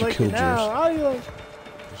 I think you killed yours.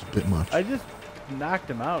 It's a bit much. I just knocked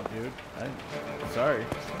him out, dude. Sorry.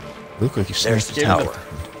 Look like you There's smashed the his tower.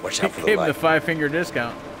 hand. Watch out for the Gave him the light. 5-finger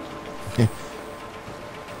discount.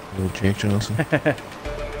 Little Jack Johnson.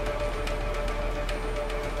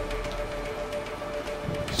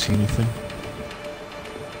 See anything?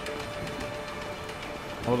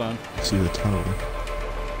 Hold on. See the tower.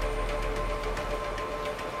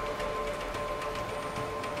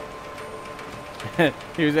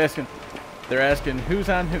 He was asking. They're asking who's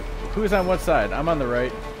on who's on what side. I'm on the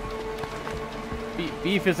right.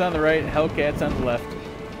 Beef is on the right. Hellcat's on the left.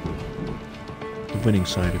 The winning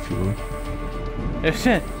side, if you will.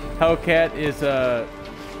 Hellcat is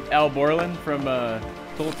Al Borland from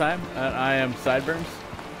Tool Time. I am Sideburns,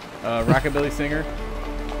 rockabilly singer,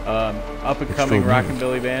 up and coming Extraordinary.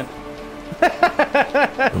 rockabilly band.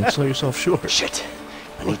 Don't sell yourself short. Shit.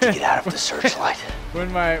 I need to get out of the searchlight.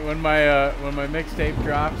 When my mixtape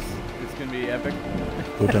drops, it's gonna be epic.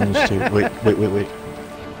 Go down the stairs. Wait.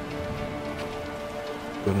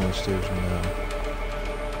 Go down the stairs now.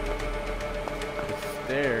 The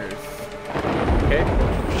stairs. Okay.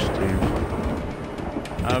 Stairs.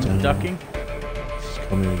 Get I'm down. ducking. It's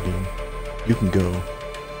coming again. You can go.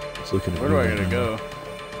 It's looking at Where me do I right gotta now. go?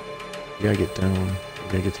 You gotta get down. You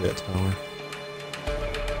gotta get to that tower.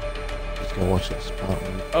 Just gotta watch that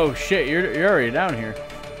spotlight. Oh shit! You're already down here.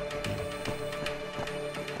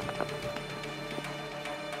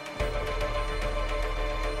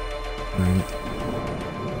 Alright.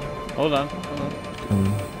 Hold on.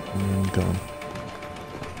 Coming. And gone.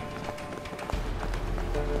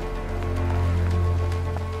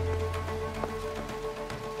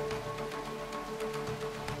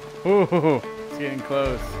 Ooh, it's getting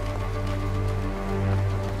close.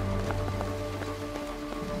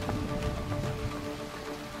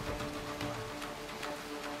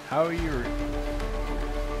 How are you?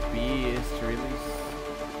 B is to release.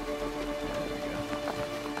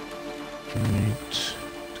 There we go. Alright.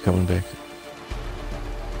 It's coming back.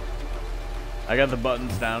 I got the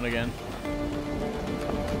buttons down again.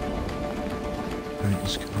 Alright,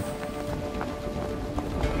 let's go.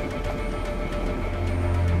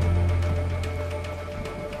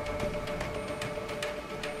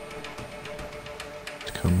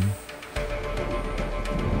 It's coming.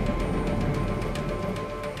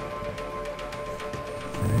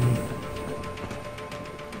 Alright.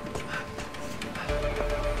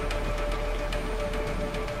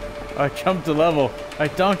 I jumped a level. I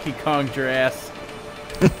Donkey Konged your ass.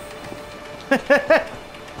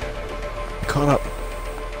 Caught up.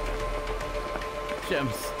 Shit,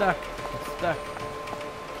 I'm stuck. I'm stuck.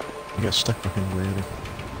 I got stuck behind the ladder.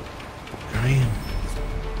 Ryan.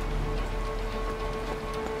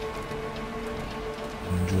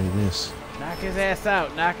 Enjoy this. Knock his ass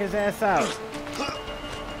out. Knock his ass out.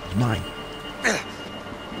 It's mine.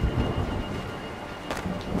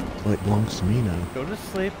 Well, it belongs to me now. Go to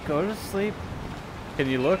sleep. Go to sleep. Can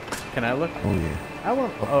you look? Can I look? Oh yeah. I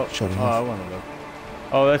want. Oh, shut it oh, off. I want to look.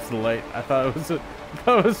 Oh, that's the light. I thought it was. I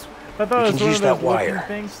thought it was. I thought it was one of those wire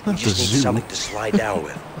things. You just need something to slide down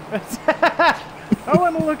with. I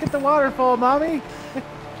want to look at the waterfall, mommy.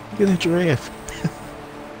 Look at that giraffe.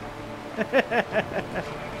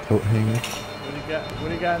 Coat hanger. What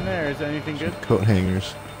do you got in there? Is there anything good? Coat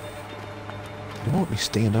hangers. They won't let me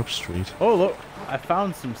stand up straight. Oh look, I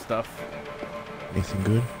found some stuff. Anything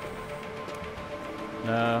good?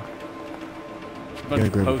 No. I gotta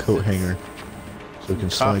grab a coat hanger so we can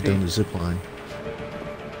slide down the zip line.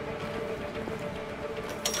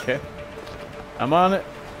 Okay. I'm on it.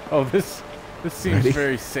 Oh, this seems Ready?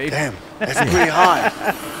 very safe. Damn, that's pretty high.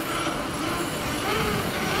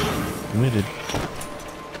 Committed.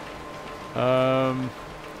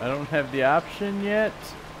 I don't have the option yet.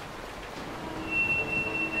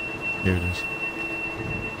 There it is.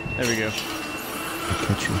 There we go. I'll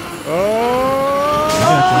catch you. Oh! I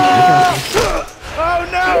got you. Oh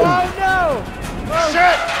no! Oh no! Oh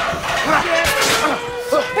shit!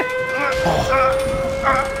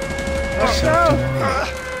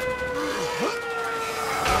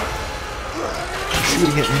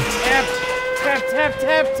 Shooting at me. Tap! Tap! Tap!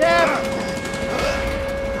 Tap! Tap!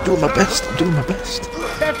 Doing my best. I'm doing my best.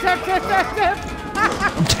 Tap! Tap! Tap! Tap! Tap!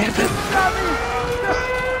 I'm tapping. Stop me!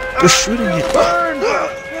 They're shooting it. Burn!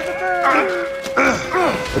 There's a burn!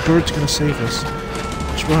 The bird's gonna save us.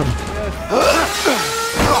 Let's run.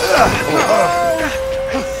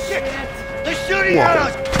 Shit! They're shooting at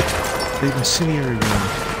us! They've incendiary room.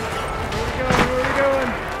 Where are we going?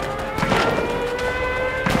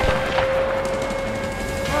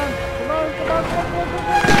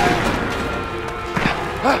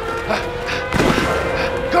 Come on!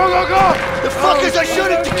 Go, go, go! The fuckers are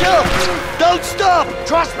shooting to kill! Don't stop!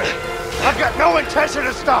 Trust me, I've got no intention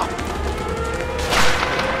to stop.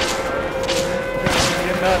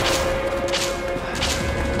 Get nuts.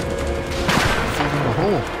 Fall in the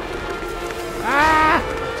hole. Ah!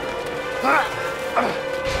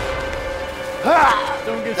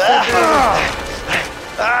 Don't get so big.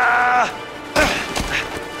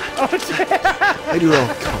 Oh, I do it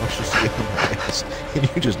all cautiously on my ass, and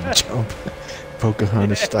you just jump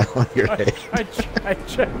Pocahontas style on your head. I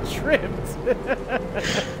tripped.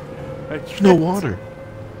 There's no water.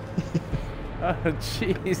 Oh,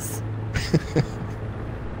 jeez.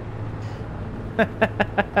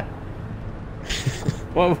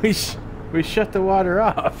 Well, we shut the water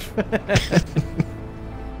off.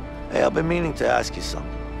 Hey, I've been meaning to ask you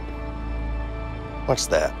something. What's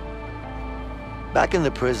that? Back in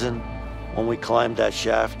the prison, when we climbed that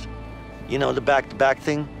shaft, you know, the back-to-back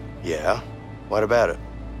thing? Yeah? What about it?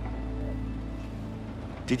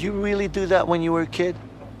 Did you really do that when you were a kid?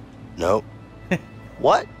 No.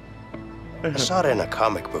 What? I saw it in a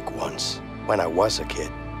comic book once, when I was a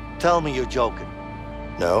kid. Tell me you're joking.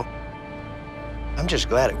 No. I'm just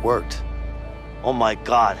glad it worked. Oh my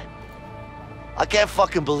God. I can't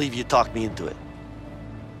fucking believe you talked me into it.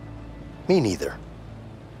 Me neither.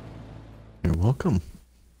 You're welcome.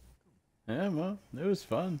 Yeah, well, it was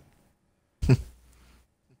fun.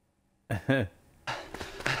 Here.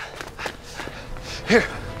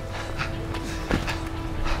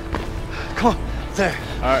 Come on. There.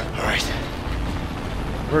 All right.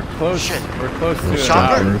 We're close. Shit. We're close to an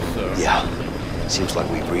Shocker? hour, so. Yeah. Seems like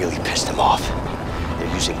we really pissed them off.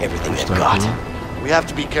 They're using everything they've got. We have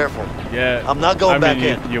to be careful. Yeah. I'm not going back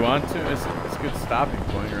in. You want to? It's a good stopping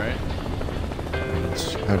point, right?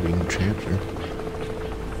 It's gotta be New Hampshire.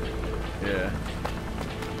 Yeah.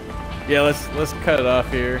 Yeah, let's cut it off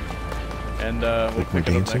here, and we'll Like we're pick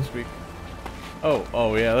it up dancing? next week.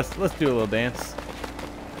 Oh yeah. Let's do a little dance.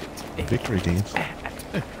 Victory dance. Here,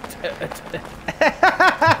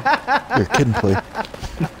 kid and play.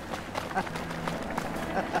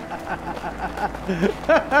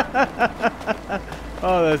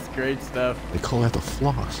 Oh, that's great stuff. They call that the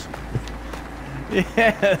floss.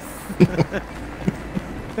 Yes.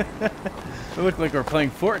 We look like we're playing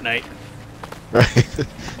Fortnite. Right.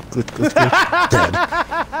 Click, click, click. Dead.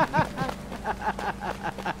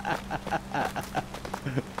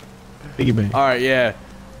 Piggy bank. All right, yeah.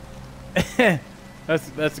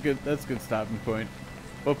 that's a good stopping point.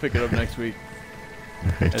 We'll pick it up next week.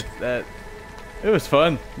 Right. It was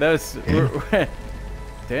fun. That was Yeah.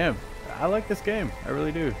 damn. I like this game. I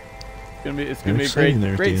really do. It's gonna You're be a exciting great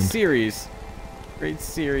there at the great end. series. Great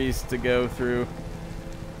series to go through.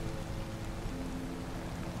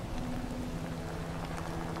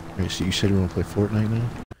 Right, so you said you want to play Fortnite now?